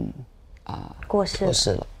经过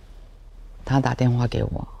世了，她打电话给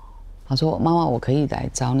我，她说妈妈，我可以来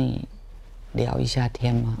找你聊一下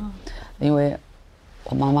天吗？因为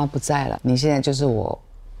我妈妈不在了，你现在就是我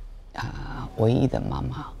唯一的妈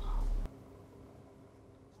妈。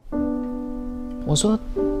我说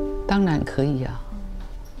当然可以啊，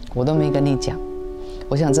我都没跟你讲，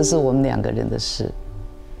我想这是我们2个人的事。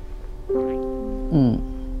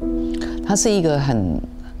他是一个很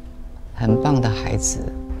棒的孩子。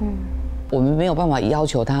我们没有办法要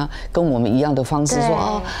求他跟我们一样的方式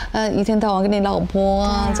说一天到晚跟你老婆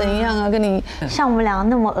怎样啊，跟你像我们两个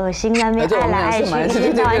那么恶心，在那边爱来爱去，一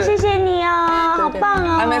天到晚谢谢你啊，好棒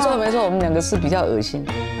啊！没错，我们2个是比较恶心。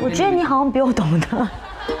我觉得你好像比我懂得。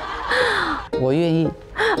我愿意。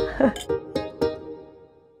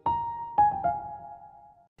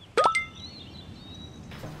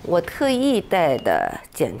我特意带的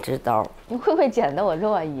剪纸刀。你会不会剪得我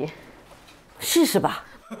肉啊，姨？试试吧。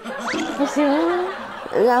不行。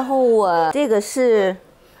然后我这个是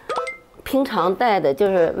平常戴的，就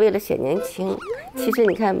是为了显年轻。其实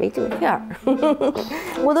你看没正片儿。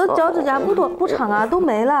我的脚趾甲不长啊，都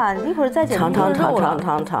没了。一会儿再剪长。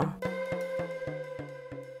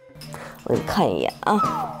我给你看一眼啊，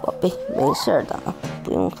宝贝，没事的啊，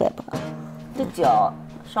不用害怕。这脚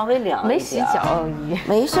稍微凉一点。没洗脚，姨。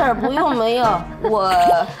没事，不用，没有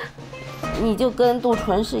你就跟杜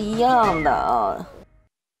淳是一样的啊。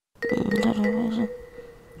这回是。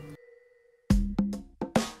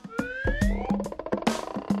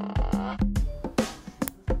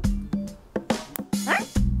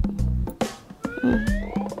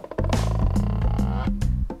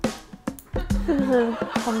是不是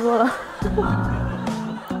差不多了？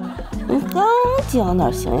你刚脚哪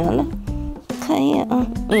行呀？来，看一眼啊。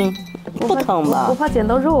不疼吧？我怕剪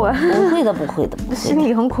到肉啊。不会的。心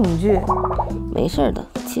里很恐惧。没事的，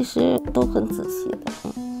其实都很仔细的。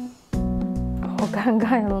好尴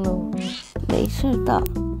尬呀，东东。没事的。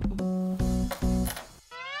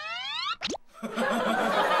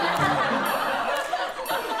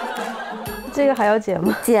这个还要剪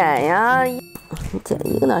吗？剪呀，剪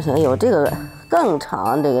一个哪行？有这个更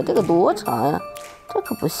长，这个多长呀？这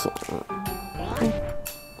可不行。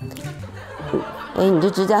哎，你这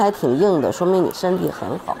指甲还挺硬的，说明你身体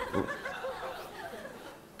很好。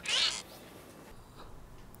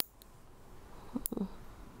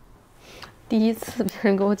第一次别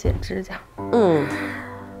人给我剪指甲。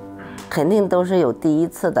肯定都是有第一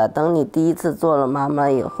次的。等你第一次做了妈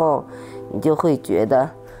妈以后，你就会觉得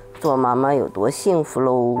做妈妈有多幸福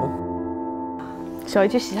喽。小姨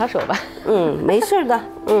去洗下手吧。没事的。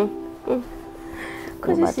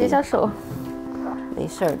快去洗一下手。没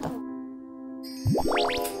事的。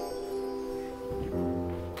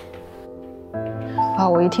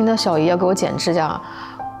我一听到小姨要给我剪指甲，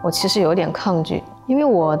我其实有点抗拒，因为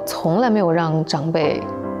我从来没有让长辈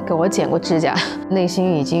给我剪过指甲，内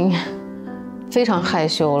心已经非常害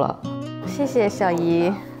羞了。谢谢小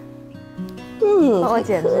姨。帮我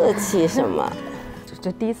剪指甲。客气什么？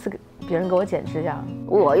就第一次别人给我剪指甲，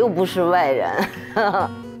我又不是外人，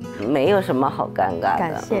没有什么好尴尬的。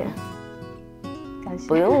感谢。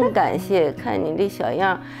不用感谢，看你这小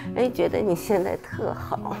样，觉得你现在特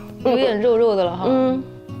好，有点肉肉的了哈。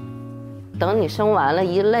等你生完了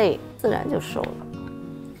一累，自然就瘦了。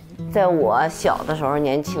在我小的时候，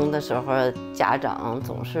年轻的时候，家长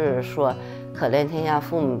总是说“可怜天下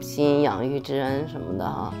父母心，养育之恩”什么的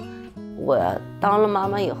哈。我当了妈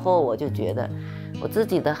妈以后，我就觉得，我自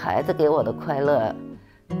己的孩子给我的快乐，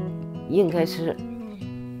应该是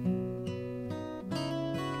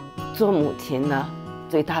做母亲的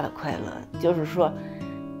最大的快乐，就是说，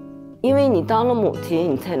因为你当了母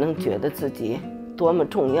亲，你才能觉得自己多么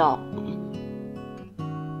重要。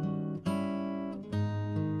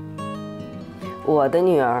我的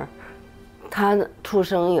女儿，她出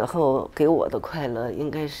生以后给我的快乐，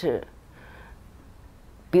应该是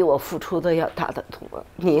比我付出的要大得多。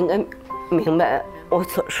你应该明白我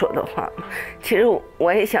所说的话。其实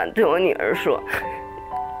我也想对我女儿说，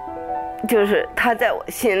就是她在我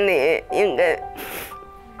心里应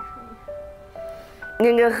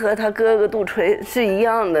该和她哥哥杜淳是一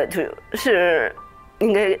样的，就是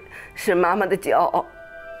应该是妈妈的骄傲。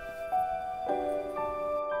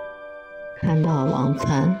看到王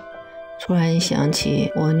灿，突然想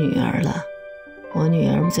起我女儿了。我女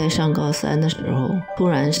儿在上高3的时候，突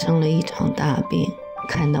然生了一场大病。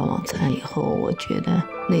看到王灿以后，我觉得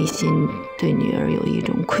内心对女儿有一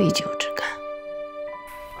种愧疚之感。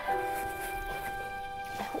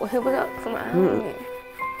我也不知道怎么安慰你。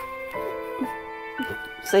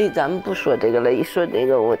所以咱们不说这个了，一说这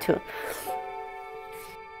个我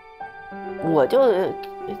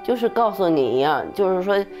就是告诉你一样，就是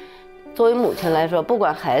说，作为母亲来说，不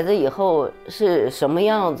管孩子以后是什么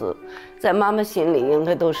样子，在妈妈心里应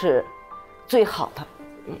该都是最好的。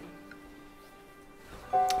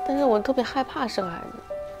但是我特别害怕生孩子。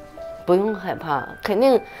不用害怕，肯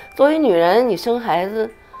定作为女人，你生孩子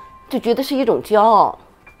就觉得是一种骄傲。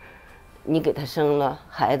你给他生了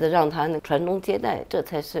孩子，让他传宗接代，这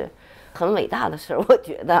才是很伟大的事儿，我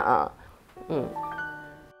觉得啊，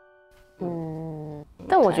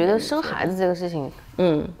但我觉得生孩子这个事情，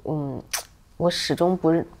我始终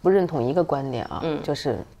不认同一个观点啊，就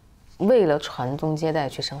是为了传宗接代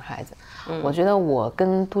去生孩子。我觉得我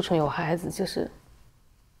跟杜淳有孩子，就是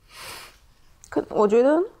我觉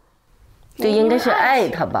得这应该是爱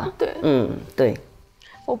他吧？对，对。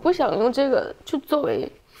我不想用这个去作为，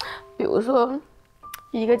比如说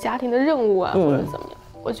一个家庭的任务啊，或者怎么样。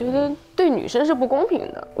我觉得对女生是不公平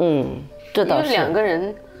的。这倒是。因为两个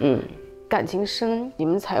人，感情深，你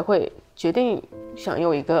们才会决定想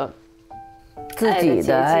有一个自己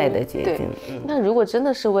的爱的结晶。那如果真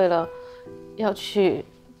的是为了要去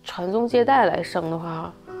传宗接代来生的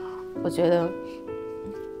话，我觉得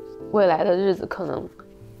未来的日子可能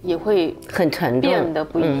也会很沉重，变得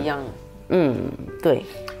不一样。对。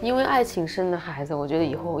因为爱情生的孩子，我觉得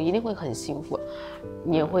以后一定会很幸福，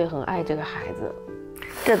你也会很爱这个孩子。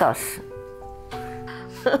这倒是。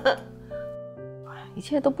一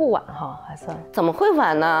切都不晚哈，还算。怎么会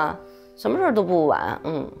晚呢？什么时候都不晚。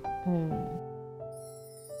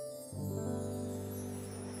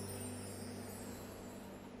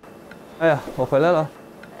哎呀，我回来了。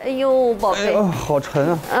哎呦，宝贝。好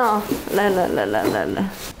沉啊。来。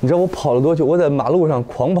你知道我跑了多久？我在马路上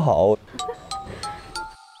狂跑。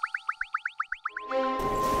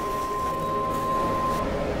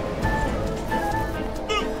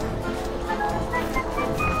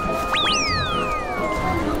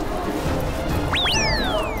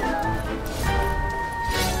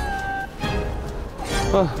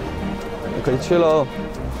可以去喽。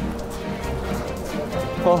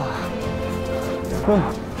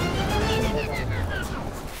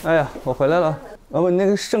哎呀，我回来了。我那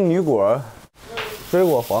个圣女果、水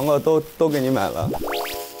果、黄瓜都给你买了，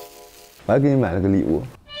我还给你买了个礼物。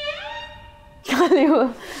啥礼物？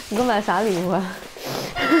你给我买啥礼物啊？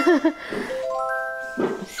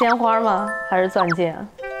鲜花吗？还是钻戒啊？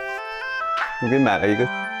我给你买了一个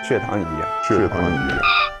血糖仪。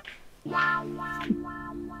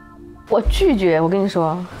我拒绝，我跟你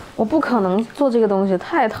说，我不可能做这个东西，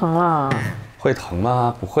太疼了。会疼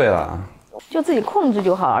吗？不会啦，就自己控制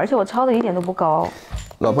就好，而且我抄的一点都不高。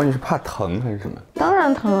老婆，你是怕疼还是什么？当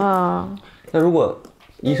然疼啊。那如果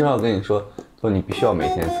医生要跟你说你必须要每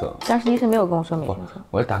天测，但是医生没有跟我说每天测。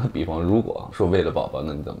我打个比方，如果说为了宝宝，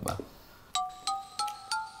那你怎么办？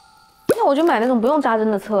那我就买那种不用扎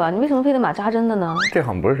针的测啊，你为什么非得买扎针的呢？这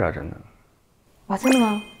好像不是扎针的。哇，真的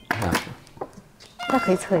吗？那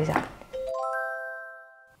可以测一下。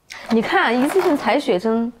你看，一次性采血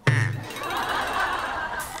针。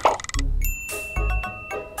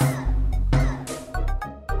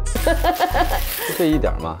这一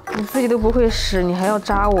点嘛。你自己都不会使，你还要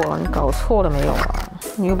扎我，你搞错了没有啊？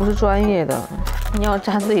你又不是专业的，你要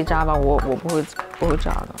扎自己扎吧，我不会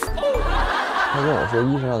扎的。他跟我说，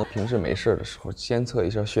医生让他平时没事的时候先测一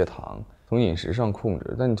下血糖，从饮食上控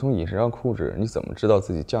制。但你从饮食上控制，你怎么知道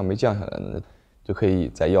自己降没降下来呢？就可以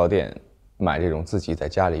在药店买这种自己在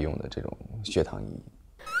家里用的这种血糖仪。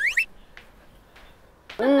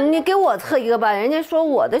你给我测一个吧，人家说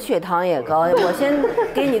我的血糖也高，我先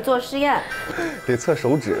给你做实验。得测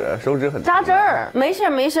手指，手指很扎针儿。没事，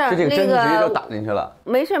这个针直接就打进去了。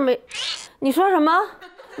没事。你说什么？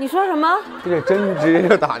这个针直接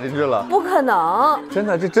就打进去了。不可能。真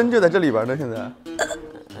的，这针就在这里边呢，现在。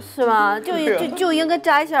是吗？就应该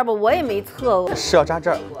扎一下吧，我也没测过。是要扎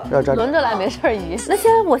这儿，要扎。轮着来，没事儿姨。那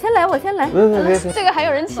行，我先来。这个还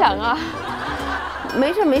有人抢啊。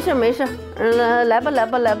没事，来吧。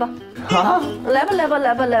啊，来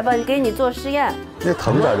吧，给你做实验。那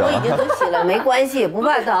疼咋着？我已经都洗了，没关系，不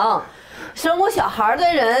怕疼。生过小孩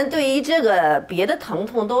的人，对于这个别的疼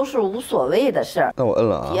痛都是无所谓的事儿。那我摁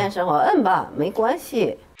了啊。体验生活，摁吧，没关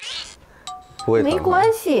系。不会疼。没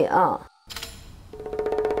关系啊。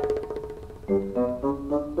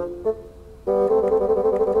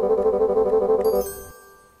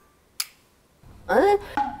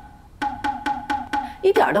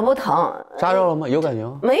一点都不疼。扎着了吗？有感觉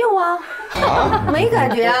吗？没有啊，没感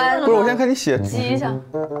觉啊。不是，我先看你血。挤一下。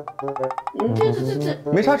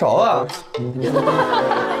这没插着啊。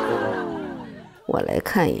我来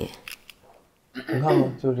看一眼。你看吧，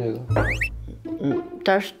就这个。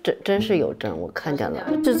但是真是有针，我看见了，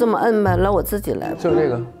就这么摁呗，来我自己来。就这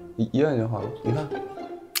个，一摁就好了。你看。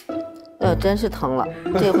真是疼了，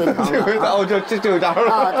这回疼了。这回疼，我这就扎了。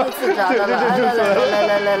啊，这次扎了。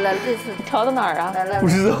来，这次调到哪儿啊？不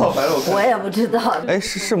知道，反正我也不知道。哎，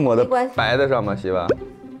是抹的白的上吗，媳妇？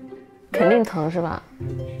肯定疼是吧？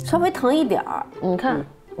稍微疼一点儿。你看，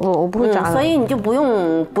我不会扎的，所以你就不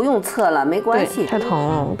用测了，没关系。太疼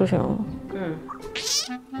了，不行。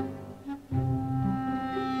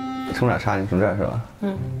从哪插进？从这儿是吧？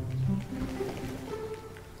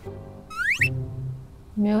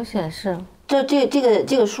没有显示。这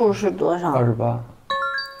个数是多少？28。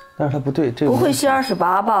但是它不对，这个不会是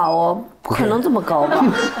28吧？我不可能这么高吧？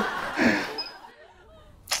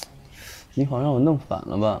你好像让我弄反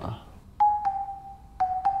了吧？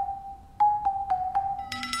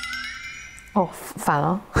哦，反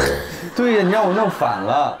了。对呀，你让我弄反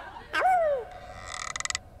了。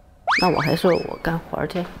那我还是我干活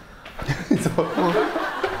去。你走。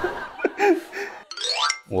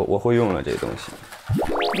我会用了这东西。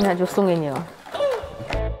那就送给你了。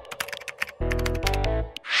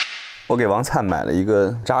我给王灿买了一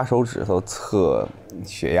个扎手指头测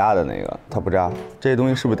血压的那个，他不扎。这些东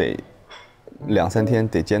西是不是得2、3天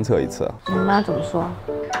得监测一次？你妈怎么说？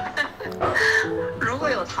如果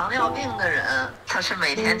有糖尿病的人，他是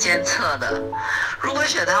每天监测的；如果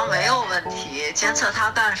血糖没有问题，监测它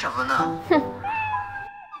干什么呢？哼。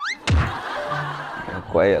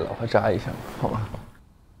乖也了，我扎一下，好吧。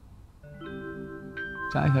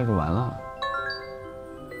扎一下就完了。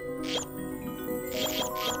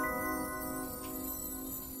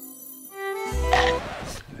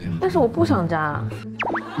但是我不想扎。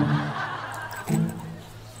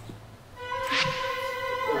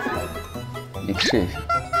你试一下，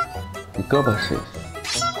你胳膊试一下。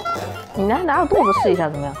你拿着肚子试一下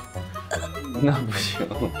怎么样？那不行。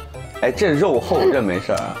哎，这肉厚，这没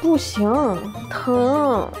事儿啊。不行，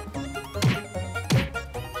疼。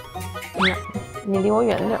你离我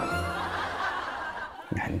远点。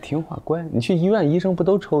哎，你听话乖，你去医院，医生不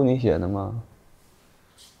都抽你血的吗？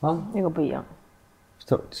啊，那个不一样。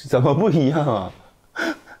怎么不一样啊？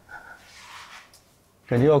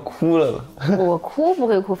感觉要哭了吧？我哭不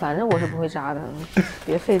会哭，反正我是不会扎的，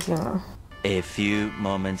别费劲了。A few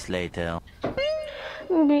moments later，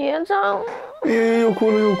 你别扎了。哎呀，又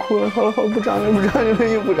哭了。好了，不扎了，又不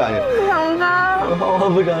扎了。不想扎。好，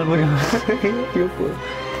不扎了。又哭了。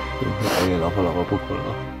哎呀，老婆不哭了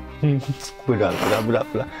啊。不扎。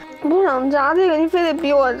不想扎这个，你非得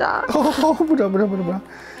逼我扎。好，不扎。我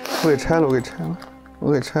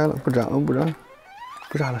给拆了，不扎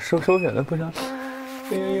了，收起来了，不扎了。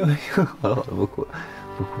哎呦，好了，不哭了，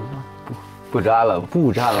不扎了。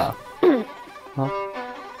啊，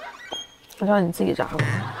我让你自己扎吧。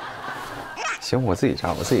行，我自己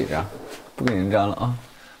扎，不给人扎了啊，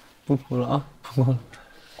不哭了啊，不哭了。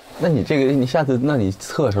那你这个，你下次那你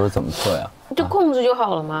测的时候怎么测呀？就控制就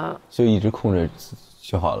好了嘛。就一直控制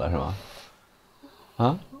就好了是吧？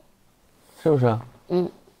啊，是不是？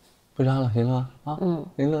不扎了，行了啊。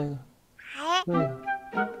你乐一个。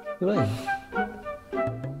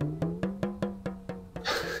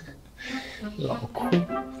老哭。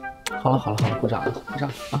好了，不扎了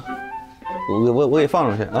啊。我给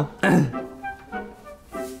放出去啊。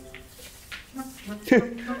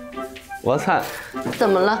王灿，怎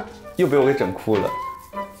么了？又被我给整哭了。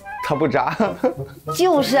他不扎。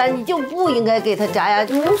就是啊，你就不应该给他扎呀，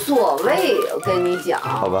无所谓。我跟你讲，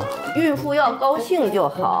好吧，孕妇要高兴就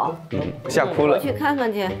好。吓哭了。我去看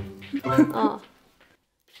看去。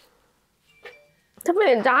他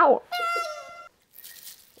非得扎我。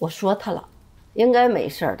我说他了，应该没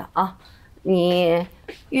事的啊。你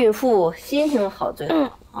孕妇心情好最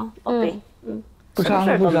好啊，宝贝。不扎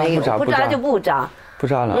就不扎。不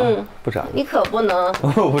扎了，不扎了。你可不能，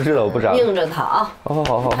我不知道，我不扎了。硬着他啊！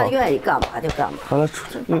好，他愿意干嘛就干嘛。好了，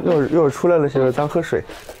一会儿出来了，媳妇，咱喝水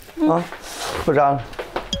啊，不扎了。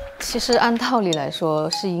其实按道理来说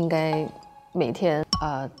是应该每天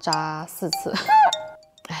扎4次。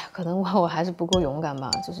哎呀，可能我还是不够勇敢吧，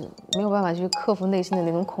就是没有办法去克服内心的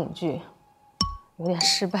那种恐惧，有点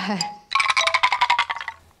失败。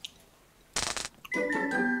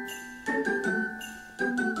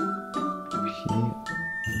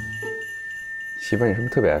媳妇，你是不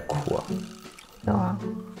是特别爱哭啊？有啊。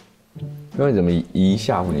那你怎么一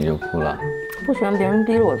吓唬你就哭了？不喜欢别人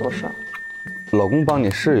逼着我做事。老公帮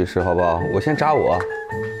你试一试好不好？我先扎我。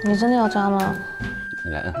你真的要扎吗？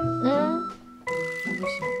你来摁。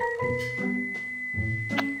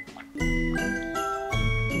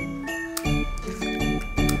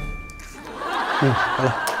好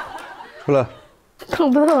了，出来了。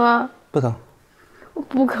疼不疼啊？不疼，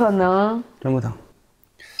不可能，真不疼。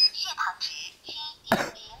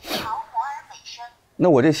那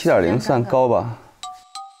我这7.0算高吧？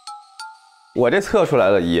我这测出来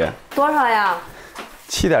了姨，多少呀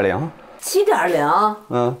7.0。7.0？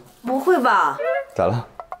嗯，不会吧？咋了？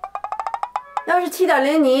要是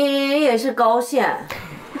7.0，你也是高线。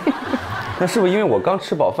那是不是因为我刚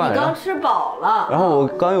吃饱饭？你刚吃饱了，然后我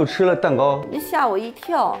刚又吃了蛋糕，你吓我一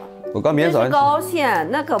跳。我刚明天早上这是高线，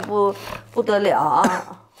那可不得了啊！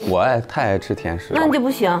我太爱吃甜食了，那你就不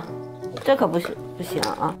行，这可不行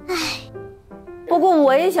啊！不过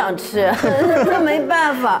我也想吃，这没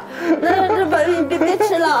办法。那这别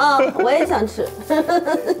吃了啊！我也想吃，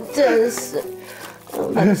真是，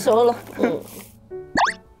把它收了。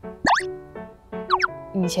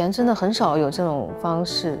以前真的很少有这种方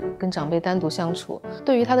式跟长辈单独相处，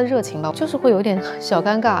对于他的热情吧，就是会有点小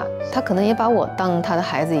尴尬。他可能也把我当他的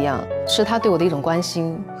孩子一样，是他对我的一种关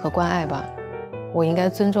心和关爱吧。我应该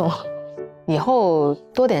尊重。以后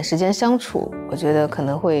多点时间相处，我觉得可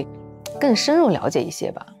能会更深入了解一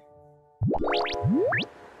些吧。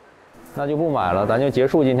那就不买了，咱就结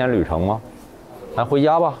束今天旅程吗？咱回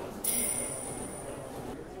家吧。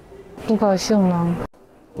不高兴吗？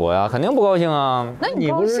我呀，肯定不高兴啊。那你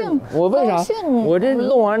不是我为啥？我这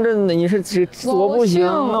弄完这，你是我不行，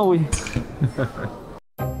那我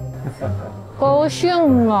高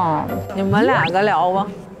兴啊！你们两个聊吧，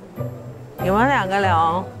你们两个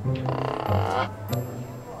聊。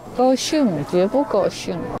高兴，绝不高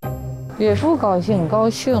兴，也不高兴，高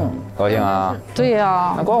兴。高兴啊？对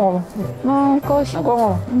呀。那逛逛吧。高兴。那逛逛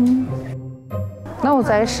吧。那我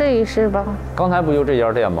再试一试吧。刚才不就这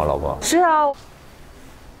家店吗，老婆？是啊。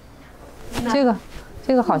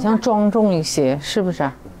这个好像庄重一些，是不是？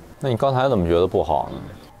那你刚才怎么觉得不好呢？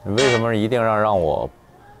你为什么一定让我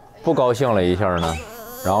不高兴了一下呢？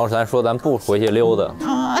然后咱说咱不回去溜达，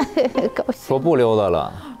说不溜达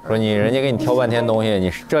了，说人家给你挑半天东西，你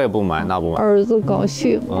这也不买那不买。儿子高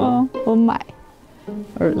兴啊，我买。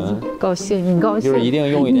儿子高兴，你高兴，就是一定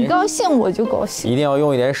用一点。你高兴我就高兴，一定要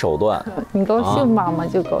用一点手段。你高兴，妈妈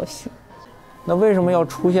就高兴。那为什么要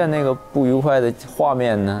出现那个不愉快的画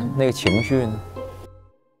面呢？那个情绪呢？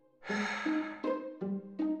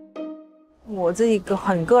我自己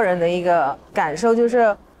很个人的一个感受就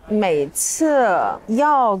是，每次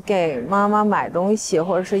要给妈妈买东西，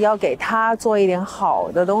或者是要给她做一点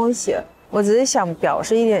好的东西，我只是想表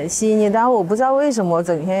示一点心意，但是我不知道为什么我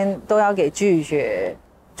整天都要给拒绝，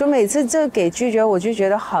就每次这给拒绝，我就觉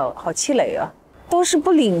得好气馁啊，都是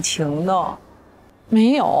不领情的。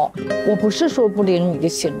没有，我不是说不领你的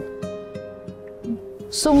情。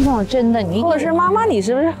松松，真的，或者是妈妈，你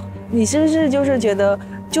是不是就是觉得，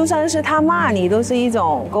就算是他骂你，都是一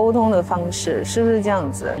种沟通的方式，是不是这样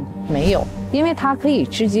子？没有，因为他可以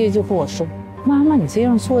直接就跟我说，妈妈，你这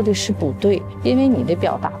样做的是不对，因为你的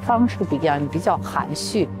表达方式不一样，你比较含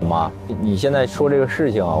蓄。妈，你现在说这个事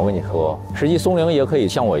情啊，我跟你说，实际松伶也可以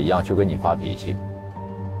像我一样去跟你发脾气。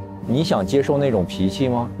你想接受那种脾气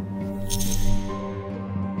吗？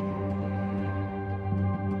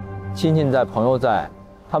亲戚在，朋友在，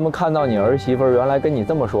他们看到你儿媳妇原来跟你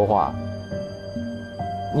这么说话，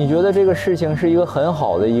你觉得这个事情是一个很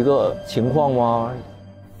好的一个情况吗？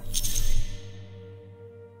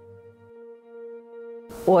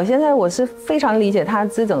我现在是非常理解他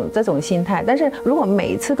这种心态，但是如果每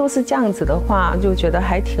一次都是这样子的话，就觉得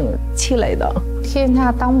还挺气馁的。天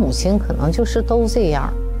下当母亲可能就是都这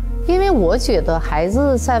样，因为我觉得孩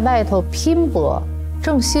子在外头拼搏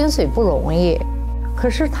挣薪水不容易。可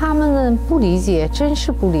是他们呢不理解，真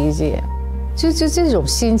是不理解，就这种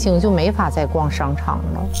心情就没法再逛商场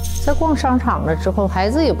了。在逛商场了之后，孩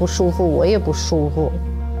子也不舒服，我也不舒服。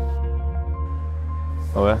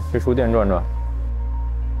老魏，去书店转转。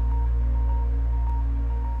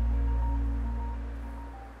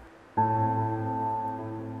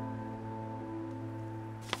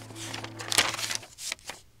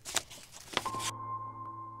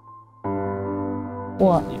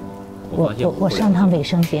我上趟卫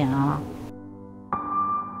生间啊。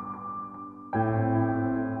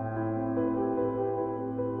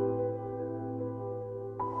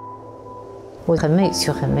我很委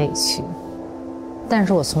屈，很委屈，但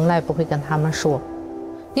是我从来不会跟他们说，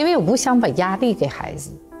因为我不想把压力给孩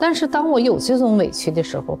子。但是当我有这种委屈的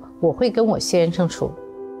时候，我会跟我先生说，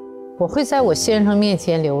我会在我先生面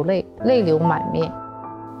前流泪，泪流满面。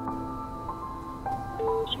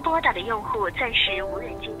您拨打的用户暂时无人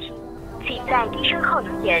接听，请在低声后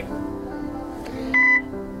留言。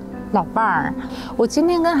老伴儿，我今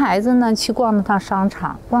天跟孩子呢去逛了趟商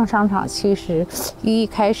场。逛商场其实一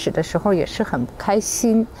开始的时候也是很不开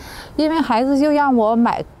心，因为孩子就让我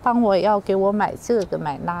买，帮我要给我买这个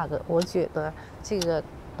买那个，我觉得这个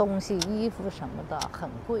东西、衣服什么的很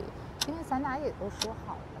贵，因为咱俩也都说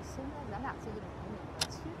好了，现在咱俩这个年龄了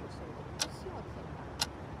，70岁了，不需要添麻。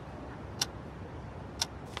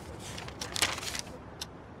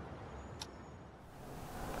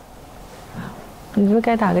你是不是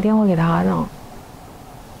该打个电话给他呢？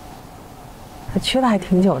他去了还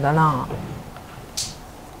挺久的呢。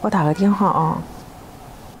我打个电话啊。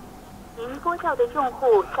您拨叫的用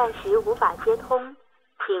户暂时无法接通，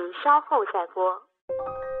请稍后再拨。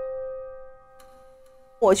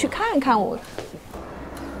我去看看我。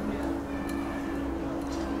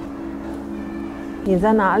你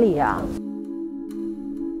在哪里呀？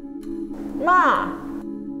妈。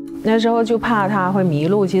那时候就怕他会迷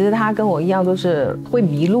路，其实他跟我一样都是会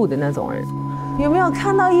迷路的那种人。有没有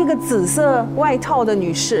看到一个紫色外套的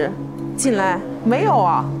女士进来？没有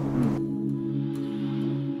啊。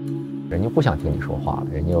人家不想听你说话了，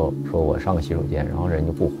人家就说我上个洗手间，然后人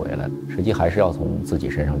就不回来了。实际还是要从自己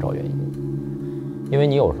身上找原因，因为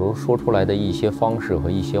你有时候说出来的一些方式和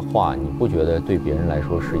一些话，你不觉得对别人来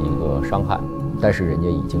说是一个伤害，但是人家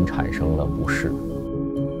已经产生了不适。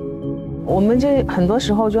我们这很多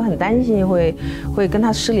时候就很担心会跟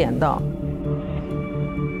他失联的。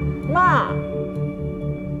妈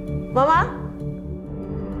妈，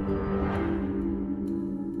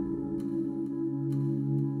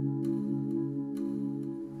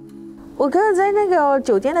我刚才在那个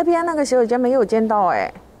酒店那边那个洗手间没有见到哎，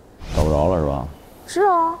找不着了是吧？是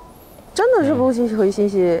啊，真的是不回信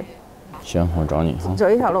息。行，我找你。走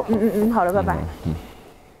一条路，好了，拜拜。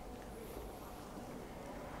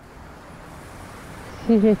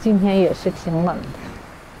其实今天也是挺冷的。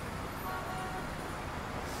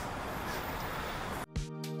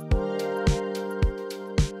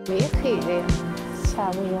我也可以这样，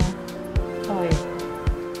下个腰，倒一个。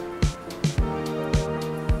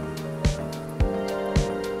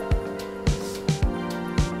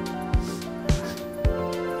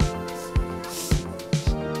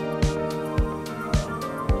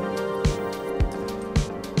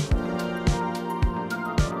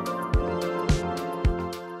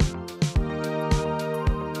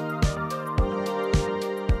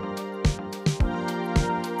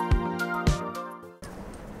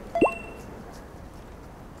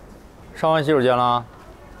上完洗手间了？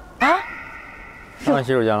啊？上完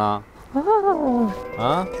洗手间了？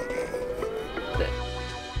啊？对。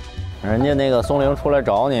人家那个松伶出来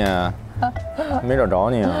找你，没找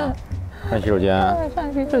着你啊？上洗手间？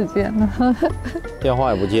上洗手间呢。电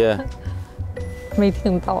话也不接。没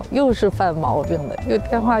听到，又是犯毛病的，又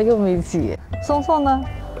电话又没接。松松呢？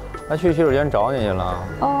他去洗手间找你去了。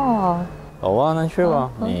哦。走啊，那去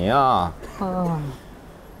吧。你呀。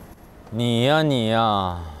你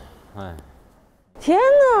呀。哎，天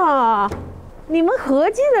哪！你们合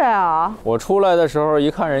计的呀？我出来的时候一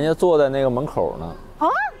看，人家坐在那个门口呢。啊？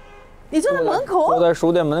你坐在门口？坐在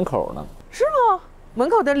书店门口呢。是吗？门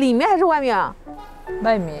口的里面还是外面啊？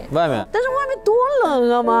外面。外面。但是外面多冷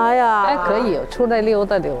啊，妈呀！哎，可以出来溜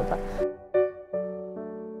达溜达。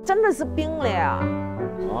真的是冰了呀？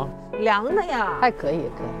啊？凉的呀？还可以，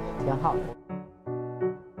挺好的。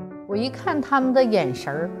我一看他们的眼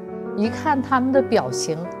神儿，一看他们的表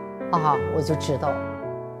情。啊，我就知道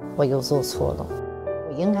我又做错了，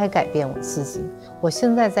我应该改变我自己。我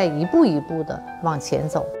现在在一步一步的往前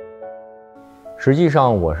走。实际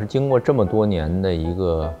上，我是经过这么多年的一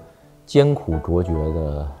个艰苦卓绝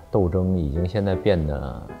的斗争，已经现在变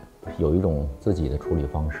得有一种自己的处理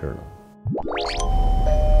方式了。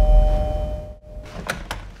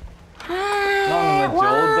让你们久等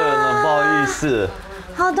了，不好意思。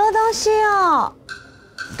好多东西哦。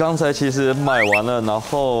刚才其实买完了，然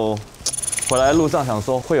后回来路上想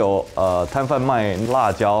说会有摊贩卖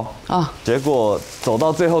辣椒啊，结果走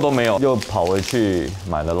到最后都没有，又跑回去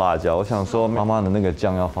买了辣椒。我想说妈妈的那个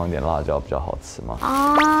酱要放点辣椒比较好吃嘛。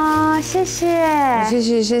啊，谢谢，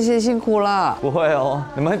谢谢，辛苦了。不会哦，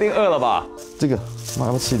你们一定饿了吧？这个妈要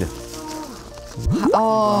不要吃一点？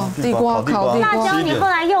哦，地瓜烤地瓜。辣椒你后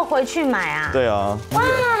来又回去买啊？对啊。哇，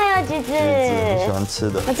还有橘子，你喜欢吃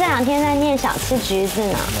的。我这2天在念想吃橘子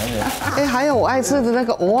呢。哎，还有我爱吃的那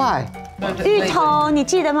个芋头，你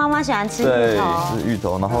记得妈妈喜欢吃芋头。对，是芋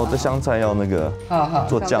头，然后这香菜要那个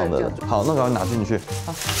做酱的。好，那个拿进去。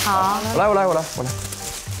好。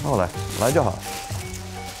我来，来就好。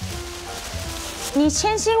你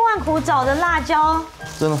千辛万苦找的辣椒，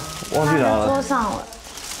真的忘记拿了。桌上了。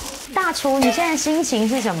大厨，你现在心情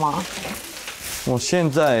是什么？我现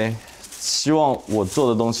在希望我做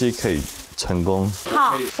的东西可以成功。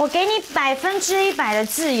好，我给你100%的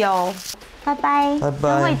自由。拜拜，拜拜，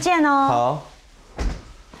等会见哦。好。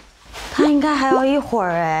他应该还有一会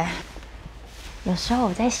儿哎。有时候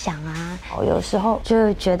我在想啊，有时候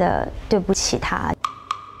就觉得对不起他，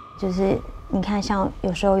就是你看，像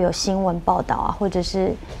有时候有新闻报道啊，或者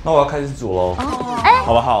是……那我要开始煮喽，哎，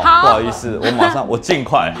好不好？好，不好意思，我尽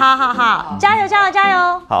快。好，加油，加油，加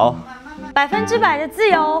油！好，100%的自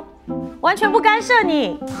由，完全不干涉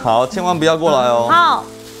你。好，千万不要过来哦。好。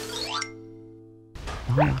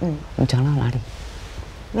你讲到哪里？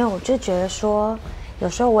没有，我就觉得说，有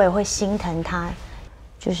时候我也会心疼他，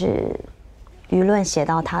就是舆论写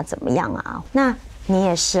到他怎么样啊？那你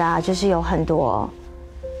也是啊，就是有很多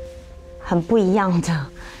很不一样的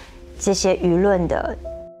这些舆论的。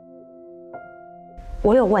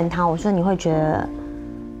我有问他，我说你会觉得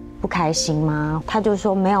不开心吗？他就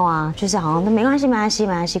说没有啊，就是好像没关系，没关系，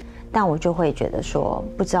没关系。但我就会觉得说，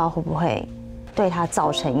不知道会不会对他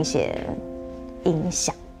造成一些影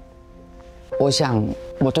响。我想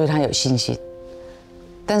我对他有信心，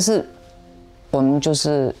但是我们就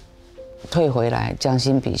是退回来，将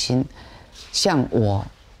心比心。像我，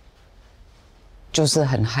就是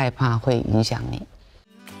很害怕会影响你。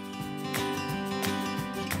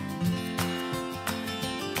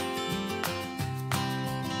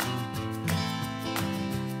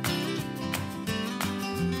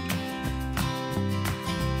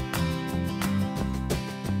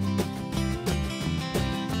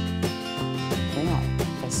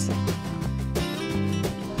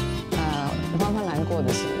或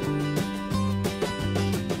者是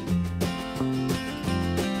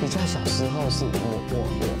比较小时候是我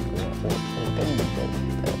跟你的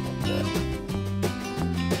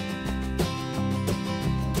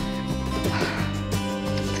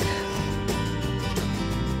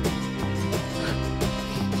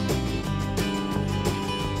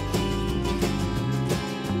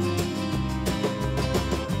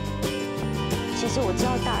其实我知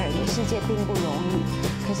道大人的世界并不容易，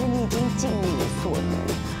可是你已经尽你的所能，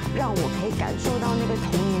让我可以感受到那个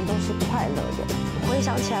童年都是快乐的。回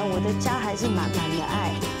想起来，我的家还是满满的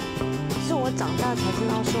爱。是我长大才知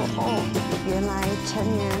道说，哦，原来成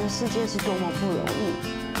年人的世界是多么不容易。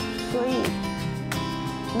所以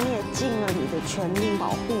你也尽了你的全力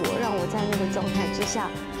保护我，让我在那个状态之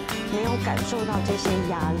下没有感受到这些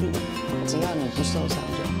压力。只要你不受伤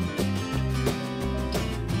就好。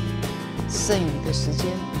剩余的时间，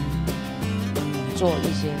做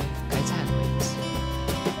一些该忏悔的事。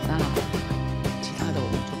那其他的我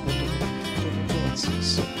们就不做此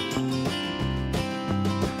事。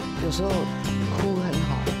有时候哭很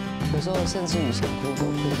好，有时候甚至于想哭都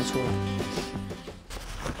哭不出来。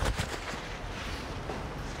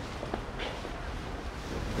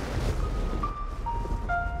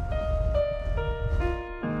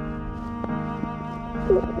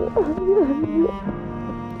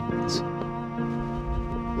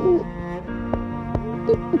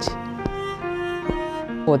对不起，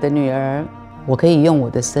我的女儿，我可以用我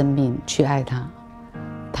的生命去爱她，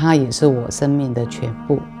她也是我生命的全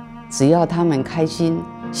部。只要他们开心、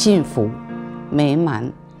幸福、美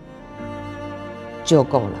满就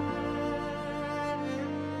够了。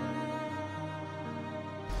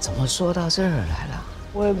怎么说到这儿来了？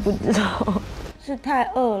我也不知道，是太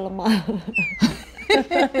饿了吗？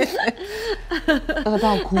饿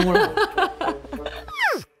到哭了。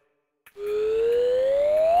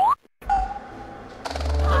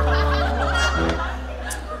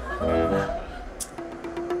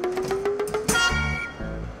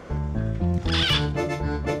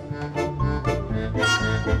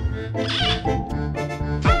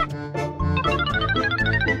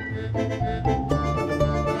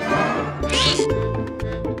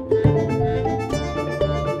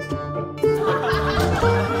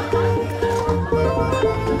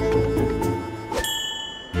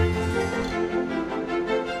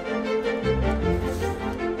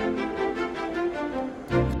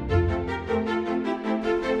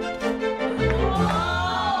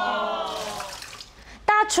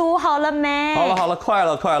厨好了没？好了，快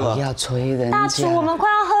了。不要催人家。大厨，我们快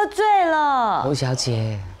要喝醉了。侯小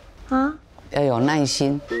姐，啊，要有耐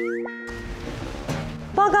心。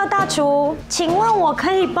报告大厨，请问我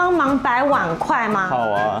可以帮忙摆碗筷吗？好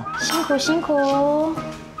啊。辛苦。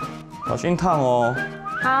小心烫哦。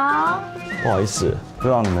好。不好意思，又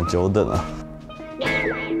让你们久等了。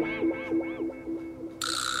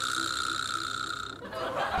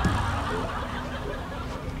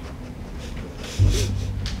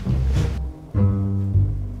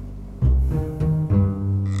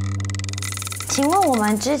请问我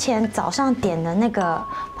们之前早上点的那个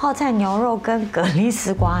泡菜牛肉跟蛤蜊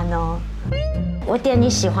丝瓜呢？我点你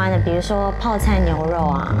喜欢的，比如说泡菜牛肉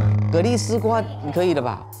啊。蛤蜊丝瓜你可以的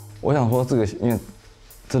吧？我想说这个，因为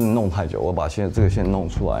真的弄太久，我把这个先弄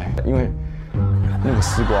出来，因为那个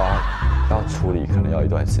丝瓜要处理可能要一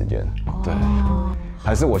段时间。对，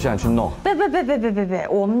还是我现在去弄？别，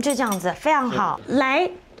我们就这样子，非常好。来，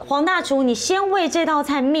黄大厨，你先为这道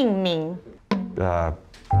菜命名。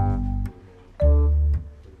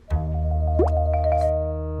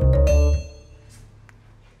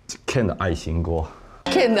Ken 的爱心锅。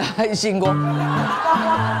Ken 的爱心锅。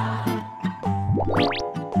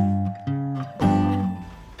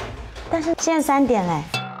但是现在3点嘞。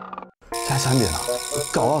才3点了，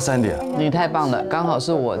搞到3点。你太棒了，刚好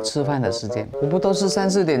是我吃饭的时间。我不都是3、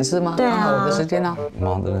4点吃吗？对啊，刚好我的时间呢。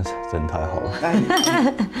妈真的是人太好了。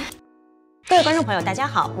各位观众朋友，大家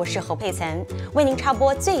好，我是侯佩岑，为您插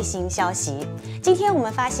播最新消息。今天我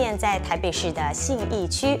们发现，在台北市的信义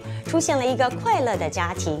区出现了一个快乐的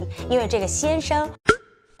家庭，因为这个先生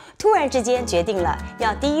突然之间决定了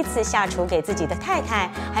要第一次下厨给自己的太太，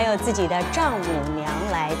还有自己的丈母娘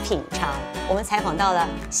来品尝。我们采访到了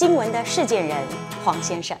新闻的事件人黄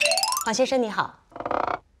先生。黄先生你好。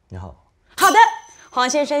你好。好的，黄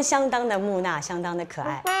先生相当的木讷，相当的可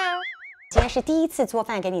爱。今天是第一次做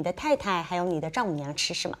饭给你的太太还有你的丈母娘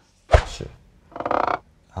吃是吗？是。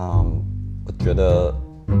我觉得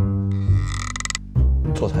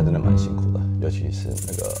做菜真的蛮辛苦的，尤其是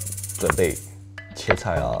那个准备切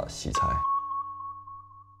菜啊、洗菜。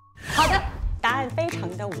好的，答案非常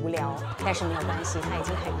的无聊，但是没有关系，他已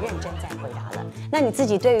经很认真在回答了。那你自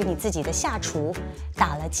己对于你自己的下厨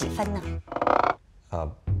打了几分呢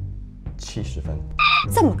？70分。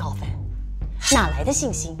这么高分，哪来的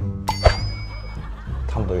信心？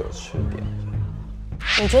他们都有吃点。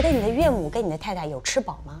你觉得你的岳母跟你的太太有吃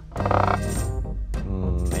饱吗？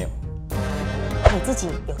没有。你自己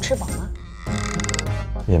有吃饱吗？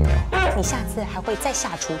也没有。你下次还会再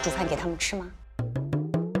下厨煮饭给他们吃吗？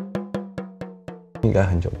应该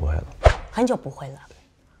很久不会了。很久不会了。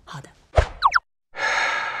好的。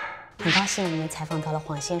很高兴我们采访到了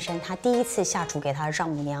黄先生，他第一次下厨给他的丈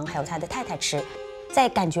母娘还有他的太太吃，在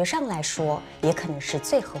感觉上来说，也可能是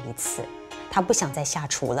最后一次。他不想再下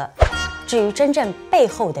厨了。至于真正背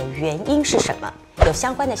后的原因是什么，有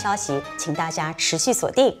相关的消息，请大家持续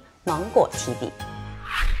锁定芒果 TV。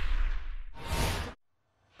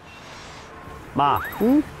妈，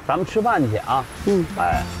咱们吃饭去啊。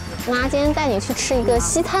哎，妈今天带你去吃一个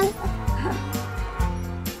西餐。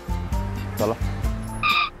走了。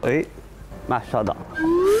哎，妈稍等。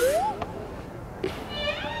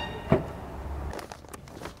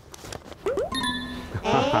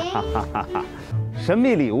神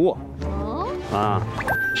秘礼物啊，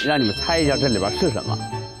让你们猜一下这里边是什么？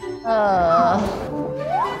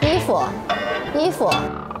衣服。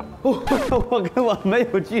我根本没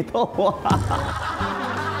有剧透啊！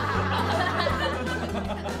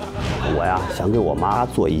我呀想给我妈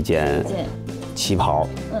做一件旗袍，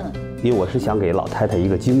因为我是想给老太太一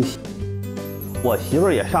个惊喜。我媳妇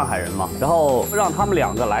儿也上海人嘛，然后让他们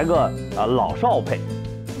2个来个老少配。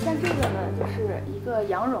像这个呢，就是一个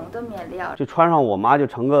羊绒的面料，这穿上我妈就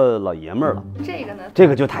成个老爷们儿了。这个呢，这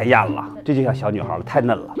个就太艳了，这就像小女孩了，太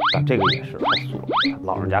嫩了。这个也是太素了，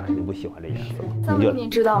老人家肯定不喜欢这颜色。三位您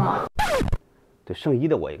知道吗？对，圣衣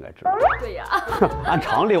的我应该知道。对呀，按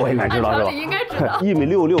常理我应该知道是吧？应该知道。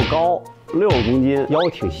1.66米高，65公斤，腰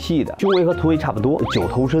挺细的，胸围和臀围差不多，9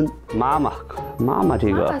头身。妈妈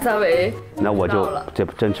这个三围，那我就这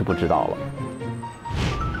真是不知道了。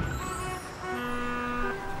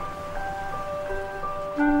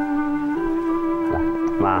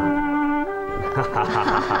妈，好看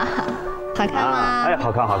吗？哎，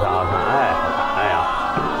好看，哎，好看，哎呀，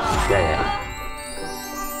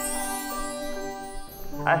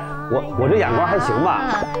哎，我这眼光还行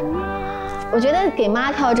吧？我觉得给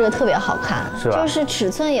妈挑这个特别好看，是吧？就是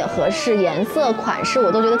尺寸也合适，颜色款式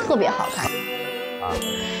我都觉得特别好看。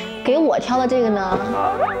给我挑的这个呢，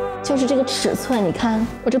就是这个尺寸，你看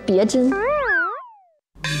我这别针。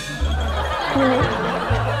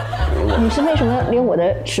你是为什么连我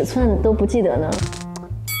的尺寸都不记得呢？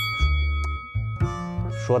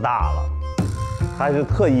说大了，他就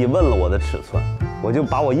特意问了我的尺寸，我就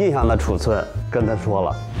把我印象的尺寸跟他说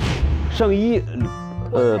了。圣衣，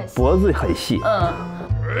脖子很细，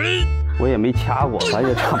我也没掐过，反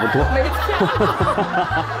正也差不多。没掐。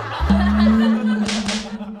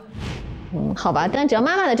好吧，但只要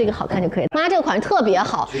妈妈的这个好看就可以。妈这个款式特别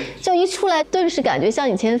好，就一出来顿时感觉像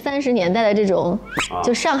以前30年代的这种，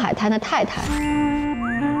就上海滩的太太。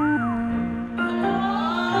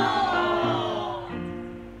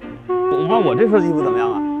妈，我这身衣服怎么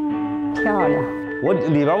样啊？漂亮。我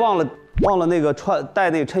里边忘了那个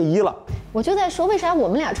带那个衬衣了。我就在说，为啥我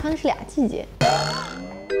们俩穿的是俩季节？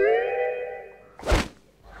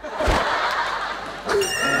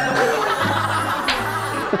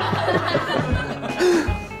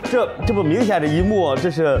这不明显这一幕，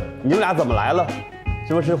这是你们俩怎么来了？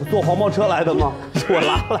这不是坐黄包车来的吗？是我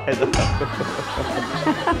拉来的。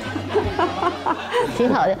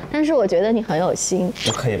挺好的，但是我觉得你很有心，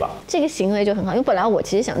可以吧？这个行为就很好，因为本来我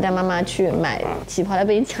其实想带妈妈去买旗袍来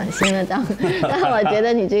被你抢先了当，但我觉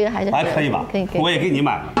得你这个还是还可以吧？可以，我也给你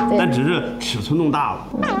买了，但只是尺寸弄大了，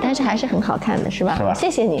但是还是很好看的，是吧？是吧？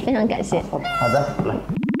谢谢你，非常感谢。好的，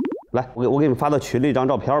来，我给你们发到群里一张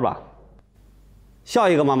照片吧，笑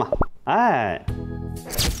一个妈妈，哎，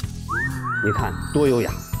你看多优雅。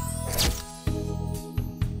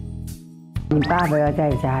你爸爸要在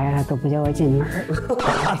家呀，都不叫我进门。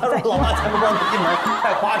他说老爸才不让你进门，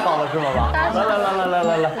太夸张了是吧妈？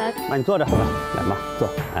来，妈你坐着，来妈坐，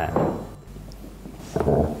哎。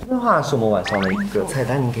这话是我们晚上的一个菜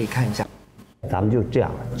单，你可以看一下。咱们就这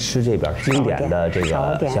样吃这边经典的这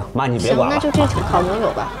个，行，妈你别管了。那就这烤牛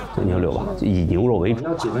柳吧。牛柳吧，以牛肉为主。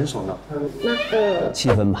要几分熟呢？那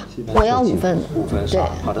7分吧。我要5分。5分是吧？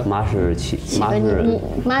好的。妈是7，妈是你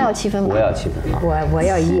妈要7分吧？我要7分。我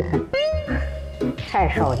要1分。太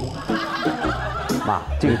少了。妈，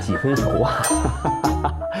这个几分熟啊？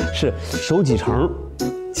是熟几成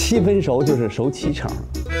？7分熟就是熟7成。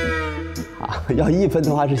啊，要1分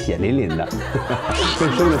的话是血淋淋的，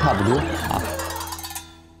跟生的差不多啊。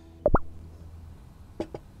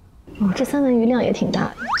哦，这3文鱼量也挺大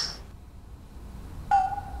的。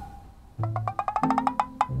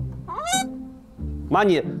妈，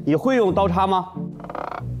你会用刀叉吗？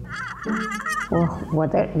我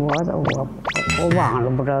忘了，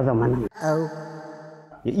不知道怎么弄。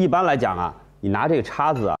一般来讲啊，你拿这个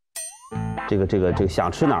叉子啊，这个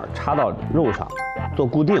想吃哪儿插到肉上，做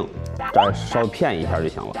固定，这儿稍微片一下就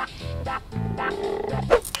行了。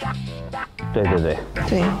对。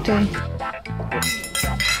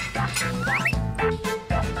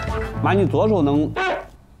妈，你左手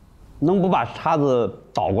能不把叉子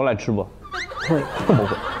倒过来吃不？会，不会？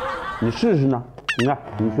你试试呢？你看，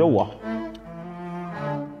你学我。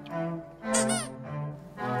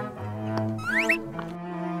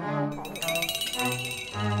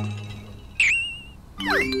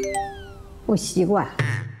不习惯。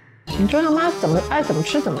你就让妈爱怎么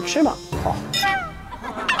吃怎么吃吧。好。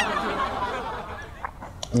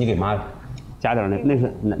你给妈加点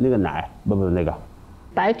那个奶，不那个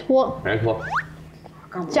白托。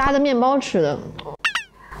加的面包吃的。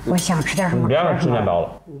我想吃点什么？你别让吃面包了。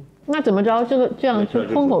那怎么着？这样是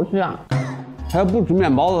空口吃啊？他要不吃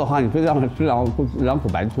面包的话，你非让他吃2口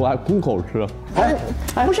白托，还空口吃。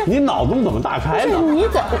不是你脑洞怎么大开呢？不是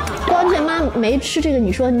关键妈没吃这个，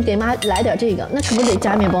你说你给妈来点这个，那可不得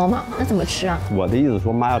加面包吗？那怎么吃啊？我的意思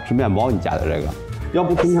说，妈要吃面包，你加点这个；要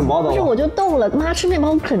不吃面包的话，不是我就逗了，妈吃面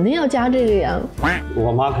包肯定要加这个呀。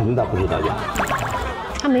我妈肯定不知道加。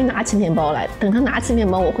她没拿起面包来，等她拿起面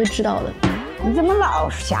包，我会知道的。你怎么老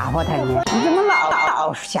是吓唬他呢？你怎么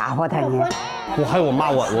老是吓唬他呢？我还有我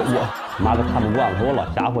妈，我妈都看不惯了，说我老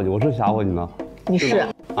吓唬你，我是吓唬你呢？你是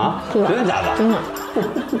啊？真的假的？真的。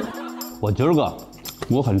我今儿个，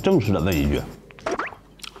我很正式的问一句，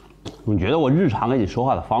你觉得我日常跟你说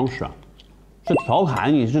话的方式，是调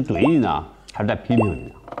侃你，是怼你呢，还是在批评你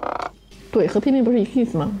呢？怼和批评不是一个意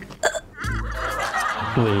思吗？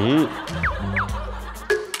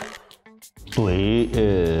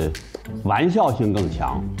怼，玩笑性更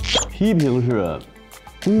强，批评是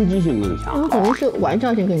攻击性更强。那肯定是玩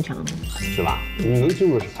笑性更强，是吧？你能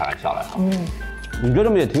听出是开玩笑来了。你觉得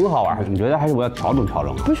这么也挺好玩，你觉得还是我要调整调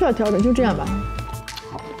整啊？不需要调整，就这样吧。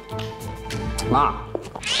妈，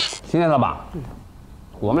听见了吧？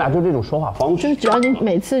我们俩就这种说话方式，就是只要你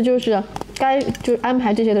每次就是该就安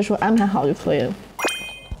排这些的时候安排好就可以了。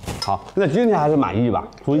好，那今天还是满意吧？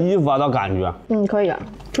从衣服到感觉，可以啊，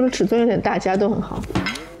除了尺寸有点大，其他都很好。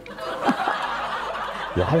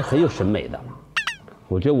我还是很有审美的。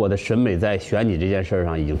我觉得我的审美在选你这件事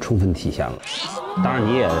上已经充分体现了。当然，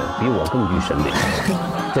你也比我更具审美，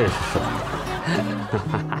这是实话。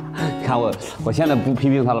你看我现在不批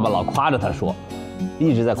评他了吧？老夸着他说，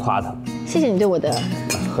一直在夸他。谢谢你对我的。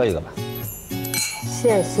喝一个吧。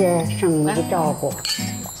谢谢圣姨的照顾。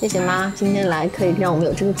谢谢妈，今天来可以让我们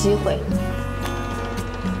有这个机会。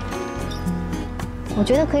我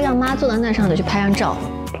觉得可以让妈坐到那上头去拍张照。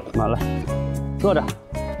妈来，坐着。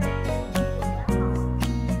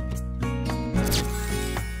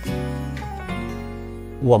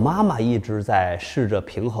我妈妈一直在试着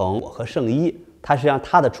平衡我和圣依，她实际上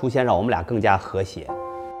她的出现让我们俩更加和谐。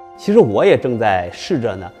其实我也正在试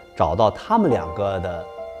着呢找到他们2个的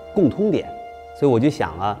共通点，所以我就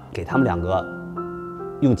想啊，给他们2个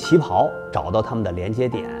用旗袍找到他们的连接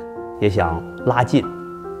点，也想拉近，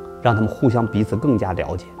让他们互相彼此更加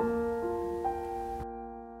了解。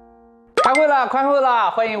开会啦！了，宽厚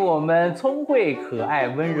了！欢迎我们聪慧、可爱、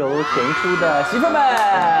温柔、贤淑的媳妇们，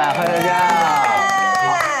欢迎大家！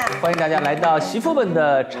好，欢迎大家来到媳妇们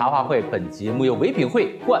的茶话会。本节目由唯品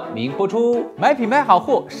会冠名播出，买品牌好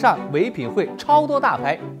货上唯品会，超多大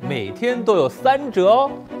牌，每天都有3折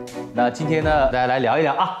哦。那今天呢，大家来聊一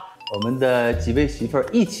聊啊。我们的几位媳妇儿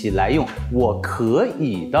一起来用"我可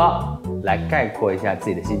以"的来概括一下自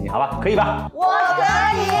己的心情，好吧？可以吧？我可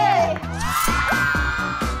以。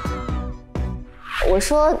我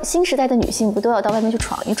说，新时代的女性不都要到外面去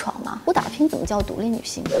闯一闯吗？不打拼怎么叫独立女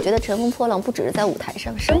性？我觉得乘风破浪不只是在舞台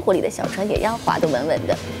上，生活里的小船也要划得稳稳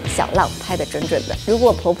的，小浪拍得准准的。如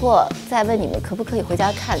果婆婆再问你们可不可以回家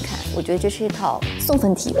看看，我觉得这是一套送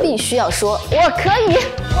分题，必须要说我可以，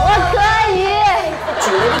我可以。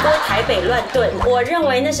煮了一锅台北乱炖，我认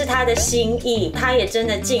为那是他的心意，他也真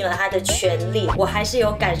的尽了他的全力，我还是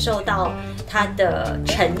有感受到他的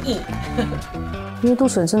诚意。因为杜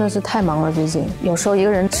淳真的是太忙了，最近有时候一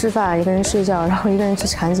个人吃饭，一个人睡觉，然后一个人去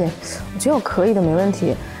产检，我觉得我可以的，没问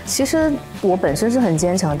题。其实我本身是很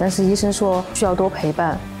坚强，但是医生说需要多陪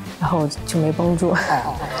伴，然后就没绷住。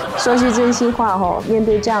说句真心话哈，面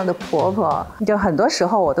对这样的婆婆，就很多时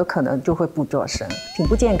候我都可能就会不做声，挺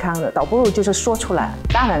不健康的。倒不如就是说出来，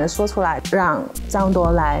大胆的说出来，让张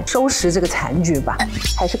铎来收拾这个残局吧，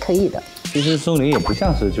还是可以的。其实松伶也不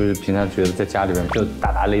像是就是平常觉得在家里边就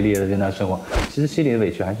大大咧咧的在那生活，其实心里的委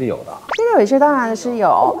屈还是有的。心里委屈当然是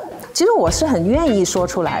有，其实我是很愿意说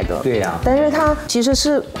出来的。对呀，但是他其实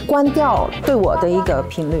是关掉对我的一个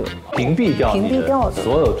频率，屏蔽掉的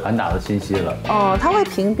所有传达的信息了。哦，他会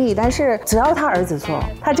屏蔽，但是只要他儿子说，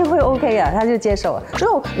他就会 OK 啊，他就接受了。所以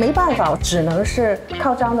我没办法，只能是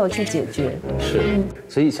靠张铎去解决。是，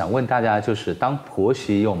所以想问大家，就是当婆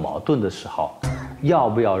媳有矛盾的时候，要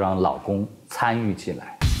不要让老公参与进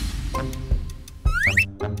来？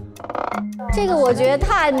这个我觉得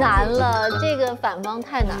太难了，这个反方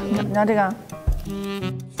太难了。你要这个？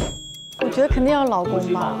我觉得肯定要老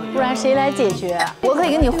公吧，不然谁来解决？我可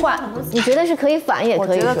以跟你换，你觉得是可以反也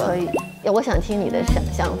可以说？我觉得可以。我想听你的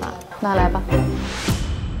想法，那来吧。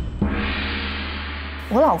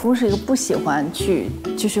我老公是一个不喜欢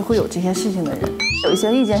就是会有这些事情的人，有一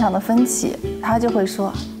些意见上的分歧，他就会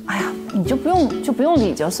说：“哎呀，你就不用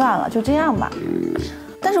理就算了，就这样吧。”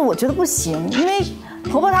但是我觉得不行，因为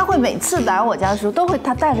婆婆她会每次来我家的时候，都会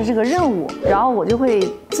她带着这个任务，然后我就会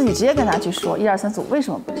自己直接跟她去说1、2、3、4为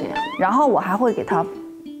什么不这样，然后我还会给她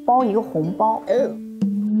包一个红包，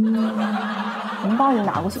红包就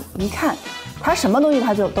拿过去，一看，她什么东西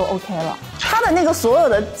她就都 OK 了。她的那个所有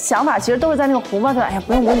的想法其实都是在那个红包上，哎呀，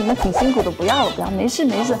不用，你们挺辛苦的，不要了，没事，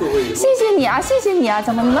谢谢你啊，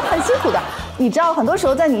怎么你们很辛苦的。你知道，很多时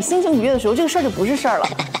候在你心情愉悦的时候，这个事儿就不是事儿了。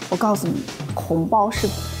我告诉你，红包是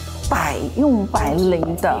百用百灵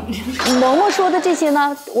的。嬷嬷说的这些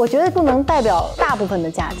呢，我觉得不能代表大部分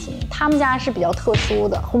的家庭，他们家是比较特殊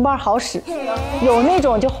的，红包好使，有那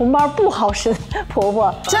种就红包不好使的婆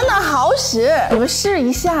婆，真的好使，你们试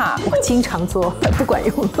一下。我经常做，不管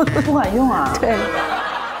用，不管用啊。对，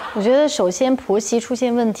我觉得首先婆媳出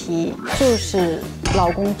现问题，就是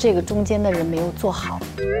老公这个中间的人没有做好。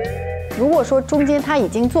如果说中间他已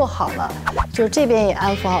经做好了，就是这边也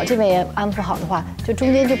安抚好，这边也安抚好的话，就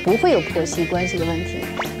中间就不会有婆媳关系的问题。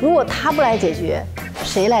如果他不来解决，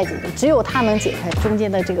谁来解决？只有他能解开中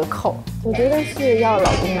间的这个扣。我觉得是要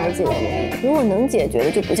老公来解决，如果能解决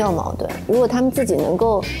的就不叫矛盾。如果他们自己能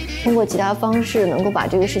够通过其他方式能够把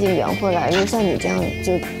这个事情圆回来，就像你这样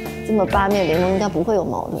就这么八面玲珑，应该不会有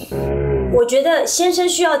矛盾。我觉得先生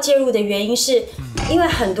需要介入的原因是，因为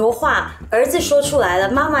很多话儿子说出来了，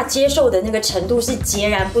妈妈接受的那个程度是截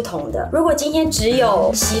然不同的。如果今天只有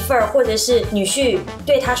媳妇儿或者是女婿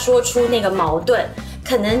对他说出那个矛盾，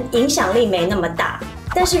可能影响力没那么大。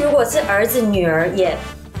但是如果是儿子女儿也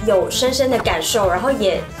有深深的感受，然后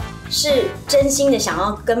也是真心的想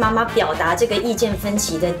要跟妈妈表达这个意见分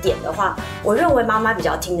歧的点的话，我认为妈妈比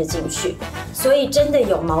较听得进去。所以真的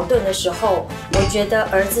有矛盾的时候，我觉得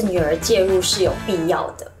儿子女儿介入是有必要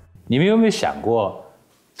的。你们有没有想过，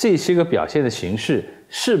这些个表现的形式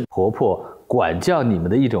是婆婆管教你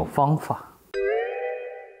们的一种方法？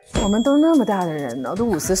我们都那么大的人了，都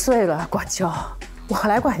50岁了，管教我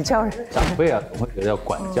来管教人。长辈啊，总会觉得要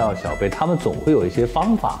管教小辈，他们总会有一些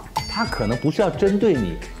方法。他可能不是要针对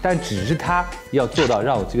你，但只是他要做到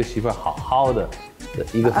让我这个媳妇儿好好的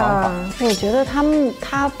一个方法。我觉得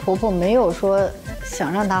她婆婆没有说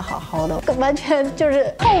想让她好好的，完全就是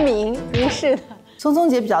透明无视的。松松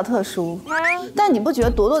姐比较特殊，但你不觉得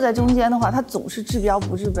铎铎在中间的话，他总是治标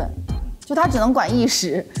不治本，就他只能管一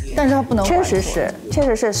时，但是他不能管错。确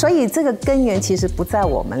实是，所以这个根源其实不在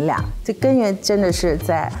我们俩，这根源真的是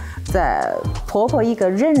在在婆婆一个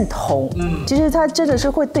认同，其实她真的是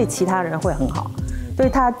会对其他人会很好，对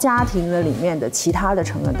她家庭的里面的其他的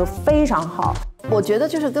成员都非常好。我觉得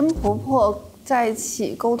就是跟婆婆在一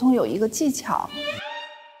起沟通有一个技巧，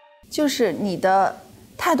就是你的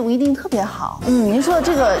态度一定特别好。您说的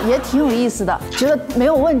这个也挺有意思的，觉得没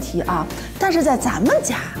有问题啊。但是在咱们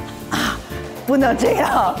家啊，不能这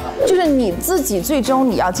样。就是你自己最终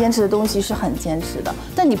你要坚持的东西是很坚持的，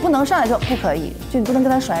但你不能上来说不可以，就你不能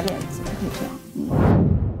跟他甩脸子，不可以这样。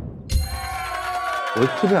我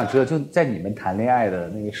特别想知道，就在你们谈恋爱的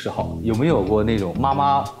那个时候，有没有过那种妈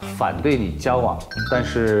妈反对你交往，但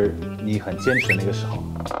是你很坚持那个时候？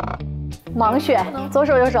盲选，左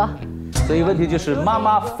手右手。所以问题就是，妈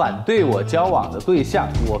妈反对我交往的对象，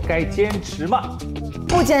我该坚持吗？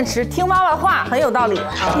不坚持，听妈妈的话，很有道理。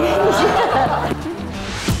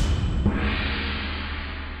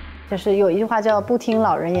就是有一句话叫"不听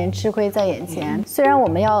老人言，吃亏在眼前"。虽然我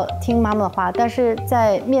们要听妈妈的话，但是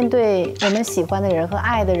在面对我们喜欢的人和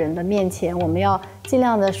爱的人的面前，我们要尽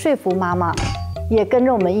量的说服妈妈，也跟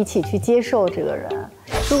着我们一起去接受这个人。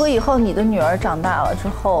如果以后你的女儿长大了之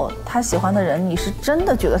后，她喜欢的人，你是真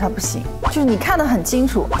的觉得她不行，就是你看得很清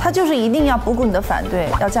楚，她就是一定要不顾你的反对，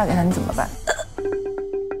要嫁给他，你怎么办？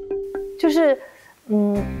就是，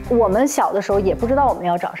我们小的时候也不知道我们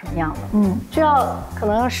要找什么样的，就要可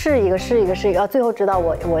能要试一个，要最后知道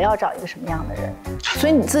我要找一个什么样的人。所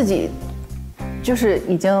以你自己就是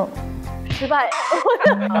已经失败。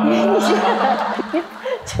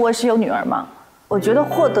我是有女儿嘛，我觉得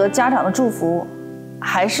获得家长的祝福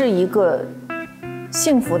还是一个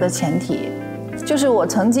幸福的前提。就是我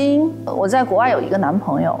曾经在国外有一个男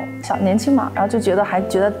朋友，年轻嘛，然后就觉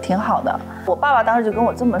得挺好的。我爸爸当时就跟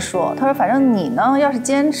我这么说，他说反正你呢要是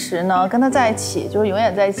坚持呢跟他在一起，就是永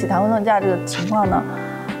远在一起谈婚论嫁这个情况呢，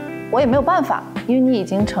我也没有办法，因为你已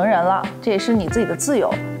经成人了，这也是你自己的自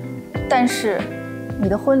由。但是你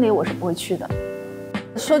的婚礼我是不会去的。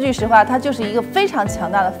说句实话，他就是一个非常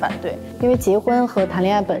强大的反对，因为结婚和谈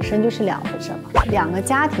恋爱本身就是两回事嘛，两个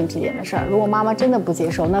家庭之间的事儿。如果妈妈真的不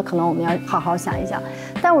接受，那可能我们要好好想一想。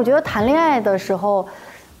但我觉得谈恋爱的时候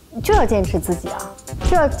就要坚持自己啊，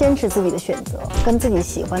就要坚持自己的选择，跟自己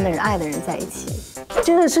喜欢的人、爱的人在一起，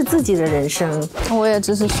真的是自己的人生。我也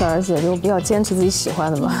支持雪儿姐，就比较坚持自己喜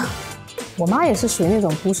欢的嘛。我妈也是属于那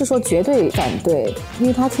种不是说绝对反对，因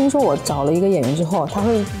为她听说我找了一个演员之后，她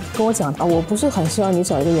会跟我讲我不是很希望你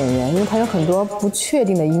找一个演员，因为她有很多不确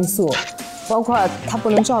定的因素，包括她不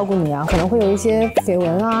能照顾你啊，可能会有一些绯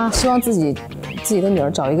闻啊，希望自己的女儿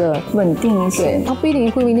找一个稳定一些，对，她不一定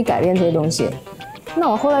会为你改变这些东西。那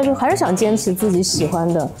我后来就还是想坚持自己喜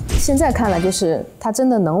欢的，现在看来就是她真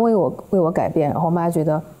的能为我改变，然后我妈觉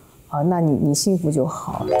得那你幸福就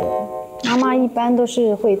好，对。妈妈一般都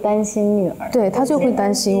是会担心女儿，对，她就会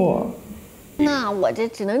担心我。那我这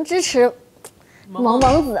只能支持萌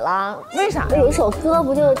子了。为啥？有一首歌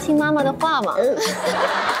不就听妈妈的话吗？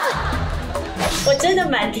我真的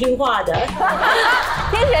蛮听话的。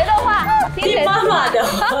听谁的话？听妈妈的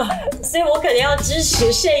话，所以我可能要支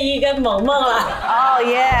持圣依跟萌了。哦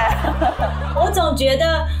耶！我总觉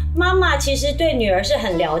得妈妈其实对女儿是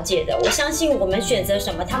很了解的，我相信我们选择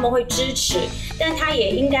什么他们会支持，但她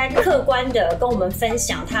也应该客观的跟我们分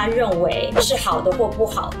享她认为是好的或不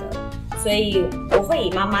好的，所以我会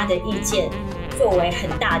以妈妈的意见作为很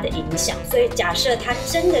大的影响。所以假设她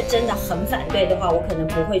真的很反对的话，我可能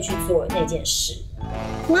不会去做那件事。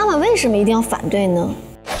妈妈为什么一定要反对呢？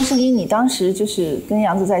是因为你当时就是跟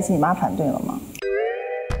杨子在一起，你妈反对了吗？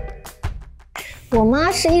我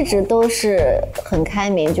妈是一直都是很开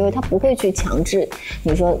明，就是她不会去强制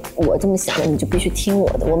你说我这么想的你就必须听我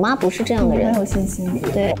的。我妈不是这样的人，很有信心。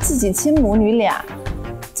对，自己亲母女俩，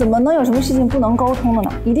怎么能有什么事情不能沟通的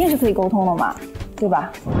呢？一定是可以沟通的嘛，对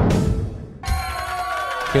吧？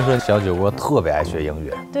听说小酒窝特别爱学英语。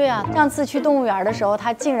对啊，上次去动物园的时候，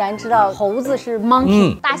他竟然知道猴子是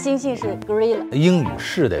monkey，大猩猩是 gorilla。英语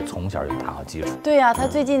是得从小就打好基础。对啊，他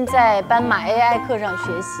最近在斑马 AI 课上学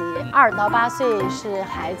习。2到8岁是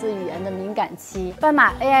孩子语言的敏感期，斑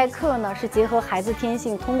马 AI 课呢是结合孩子天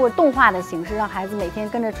性，通过动画的形式，让孩子每天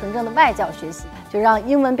跟着纯正的外教学习，就让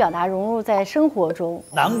英文表达融入在生活中。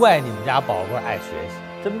难怪你们家宝贝爱学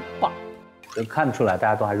习，真棒！就看得出来，大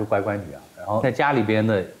家都还是乖乖女啊。然后在家里边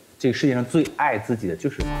的这个世界上最爱自己的就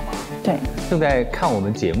是妈妈。对，正在看我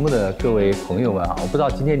们节目的各位朋友们啊，我不知道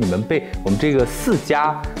今天你们被我们这个4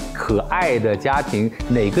家可爱的家庭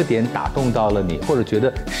哪个点打动到了你，或者觉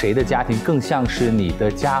得谁的家庭更像是你的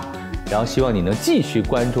家，然后希望你能继续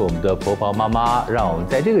关注我们的婆婆妈妈，让我们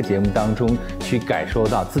在这个节目当中去感受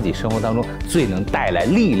到自己生活当中最能带来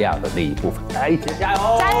力量的那一部分。大家一起加油！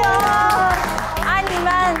加油！爱你们！你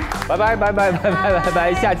们，拜拜拜拜拜拜拜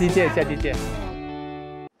拜，下期见，下期见。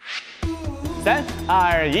3、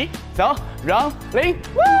2、1，走，让0，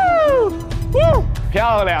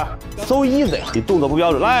漂亮 ，so easy， 你动作不标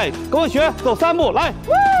准，来跟我学，走3步，来，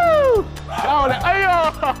漂亮，哎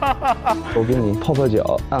呀，我给你泡泡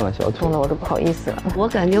脚，按按小腿，痛的我都不好意思了。我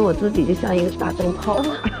感觉我自己就像一个大灯泡。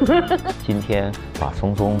今天把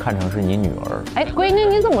松松看成是你女儿。哎，闺女，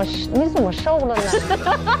你怎么瘦了呢？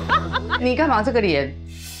你干嘛这个脸？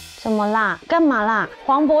怎么啦？干嘛啦？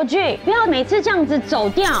黄伯俊，不要每次这样子走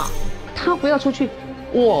掉。他不要出去，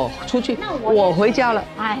我出去，我回家了。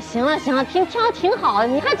哎，行了行了，跳得挺好的。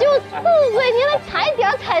他就4岁，你能踩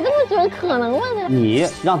点踩这么准，可能吗？你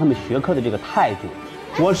让他们学科的这个态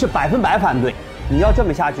度，我是100%反对。你要这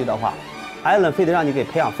么下去的话，艾伦非得让你给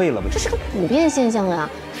培养废了吧？这是个普遍现象啊，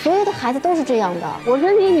所有的孩子都是这样的。我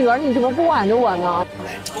是你女儿，你怎么不挽着我呢？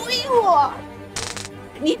推我！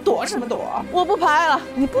你躲什么躲？我不拍了。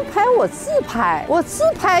你不拍我自拍，我自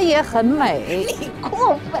拍也很美。你过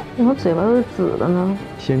分！怎么嘴巴都是紫的呢？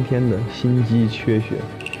先天的心肌缺血，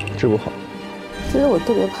治不好。其实我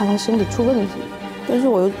特别怕他身体出问题，但是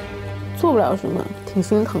我又做不了什么，挺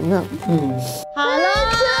心疼的。好了，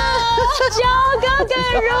交哥跟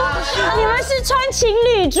如，你们是穿情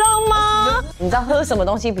侣装吗？你知道喝什么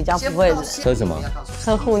东西比较不会喝什么？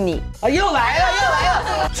呵护你啊！又来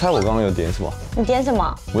了！猜我刚刚有点什么？你点什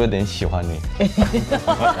么？我有点喜欢你。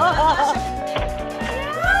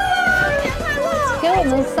给我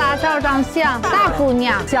们仨照张相，大姑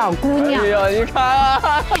娘、小姑娘。哎呀，你看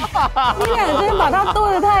啊！你俩真的把他逗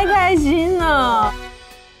得太开心了。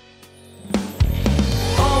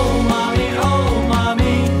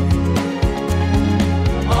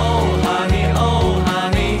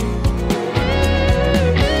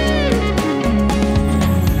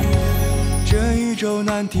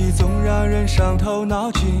难题总让人伤透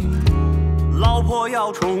脑筋，老婆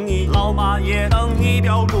要宠你，老妈也等你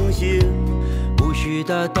表忠心，无需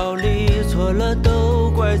大道理，错了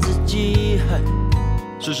都怪自己，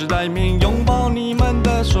世世代命拥抱你们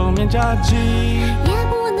的双面夹击。